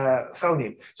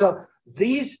phoneme. So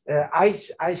these,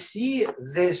 I see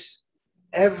this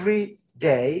every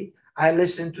day. I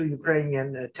listen to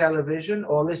Ukrainian television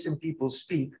or listen people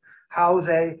speak, how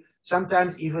they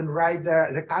sometimes even write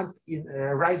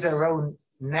their own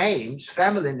names,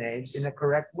 family names, in a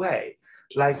correct way.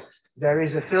 Like there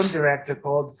is a film director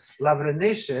called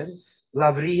Lavrenishin.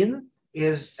 Lavrin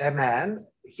is a man.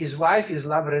 His wife is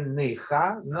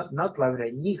Lavrenicha, not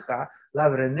Lavrenicha,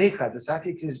 Lavrenicha. The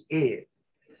suffix is E.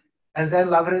 And then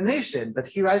Lavrenishin, but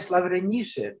he writes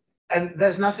Lavrenishin. And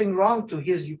there's nothing wrong to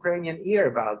his Ukrainian ear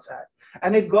about that.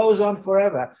 And it goes on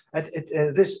forever.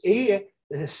 This ear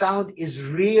sound is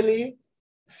really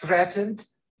threatened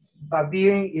by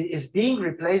being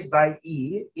replaced by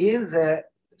E in the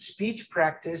speech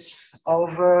practice of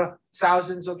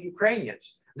thousands of Ukrainians.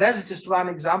 That's just one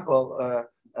example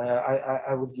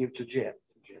I would give to Jim.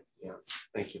 Yeah,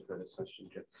 thank you for this question,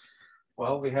 Jim.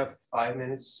 Well, we have 5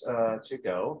 minutes to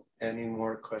go. Any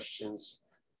more questions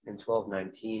in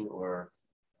 1219 or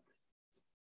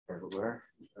everywhere?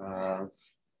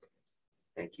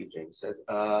 Thank you, James says.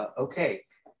 Okay.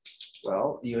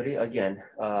 Well, Yuri, again,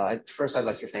 first I'd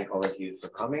like to thank all of you for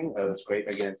coming. It was great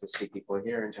again to see people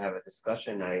here and to have a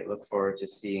discussion. I look forward to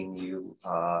seeing you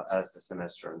as the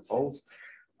semester unfolds,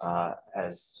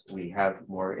 as we have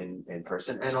more in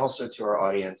person, and also to our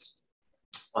audience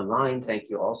online. Thank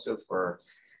you also for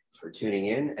tuning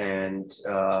in, and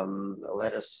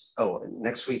let us,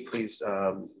 next week, please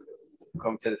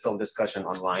come to the film discussion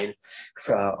online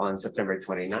on September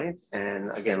 29th. And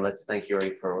again, let's thank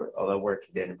Yuri for all the work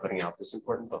he did in putting out this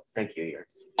important book. Thank you, Yuri.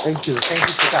 Thank you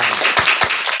for coming.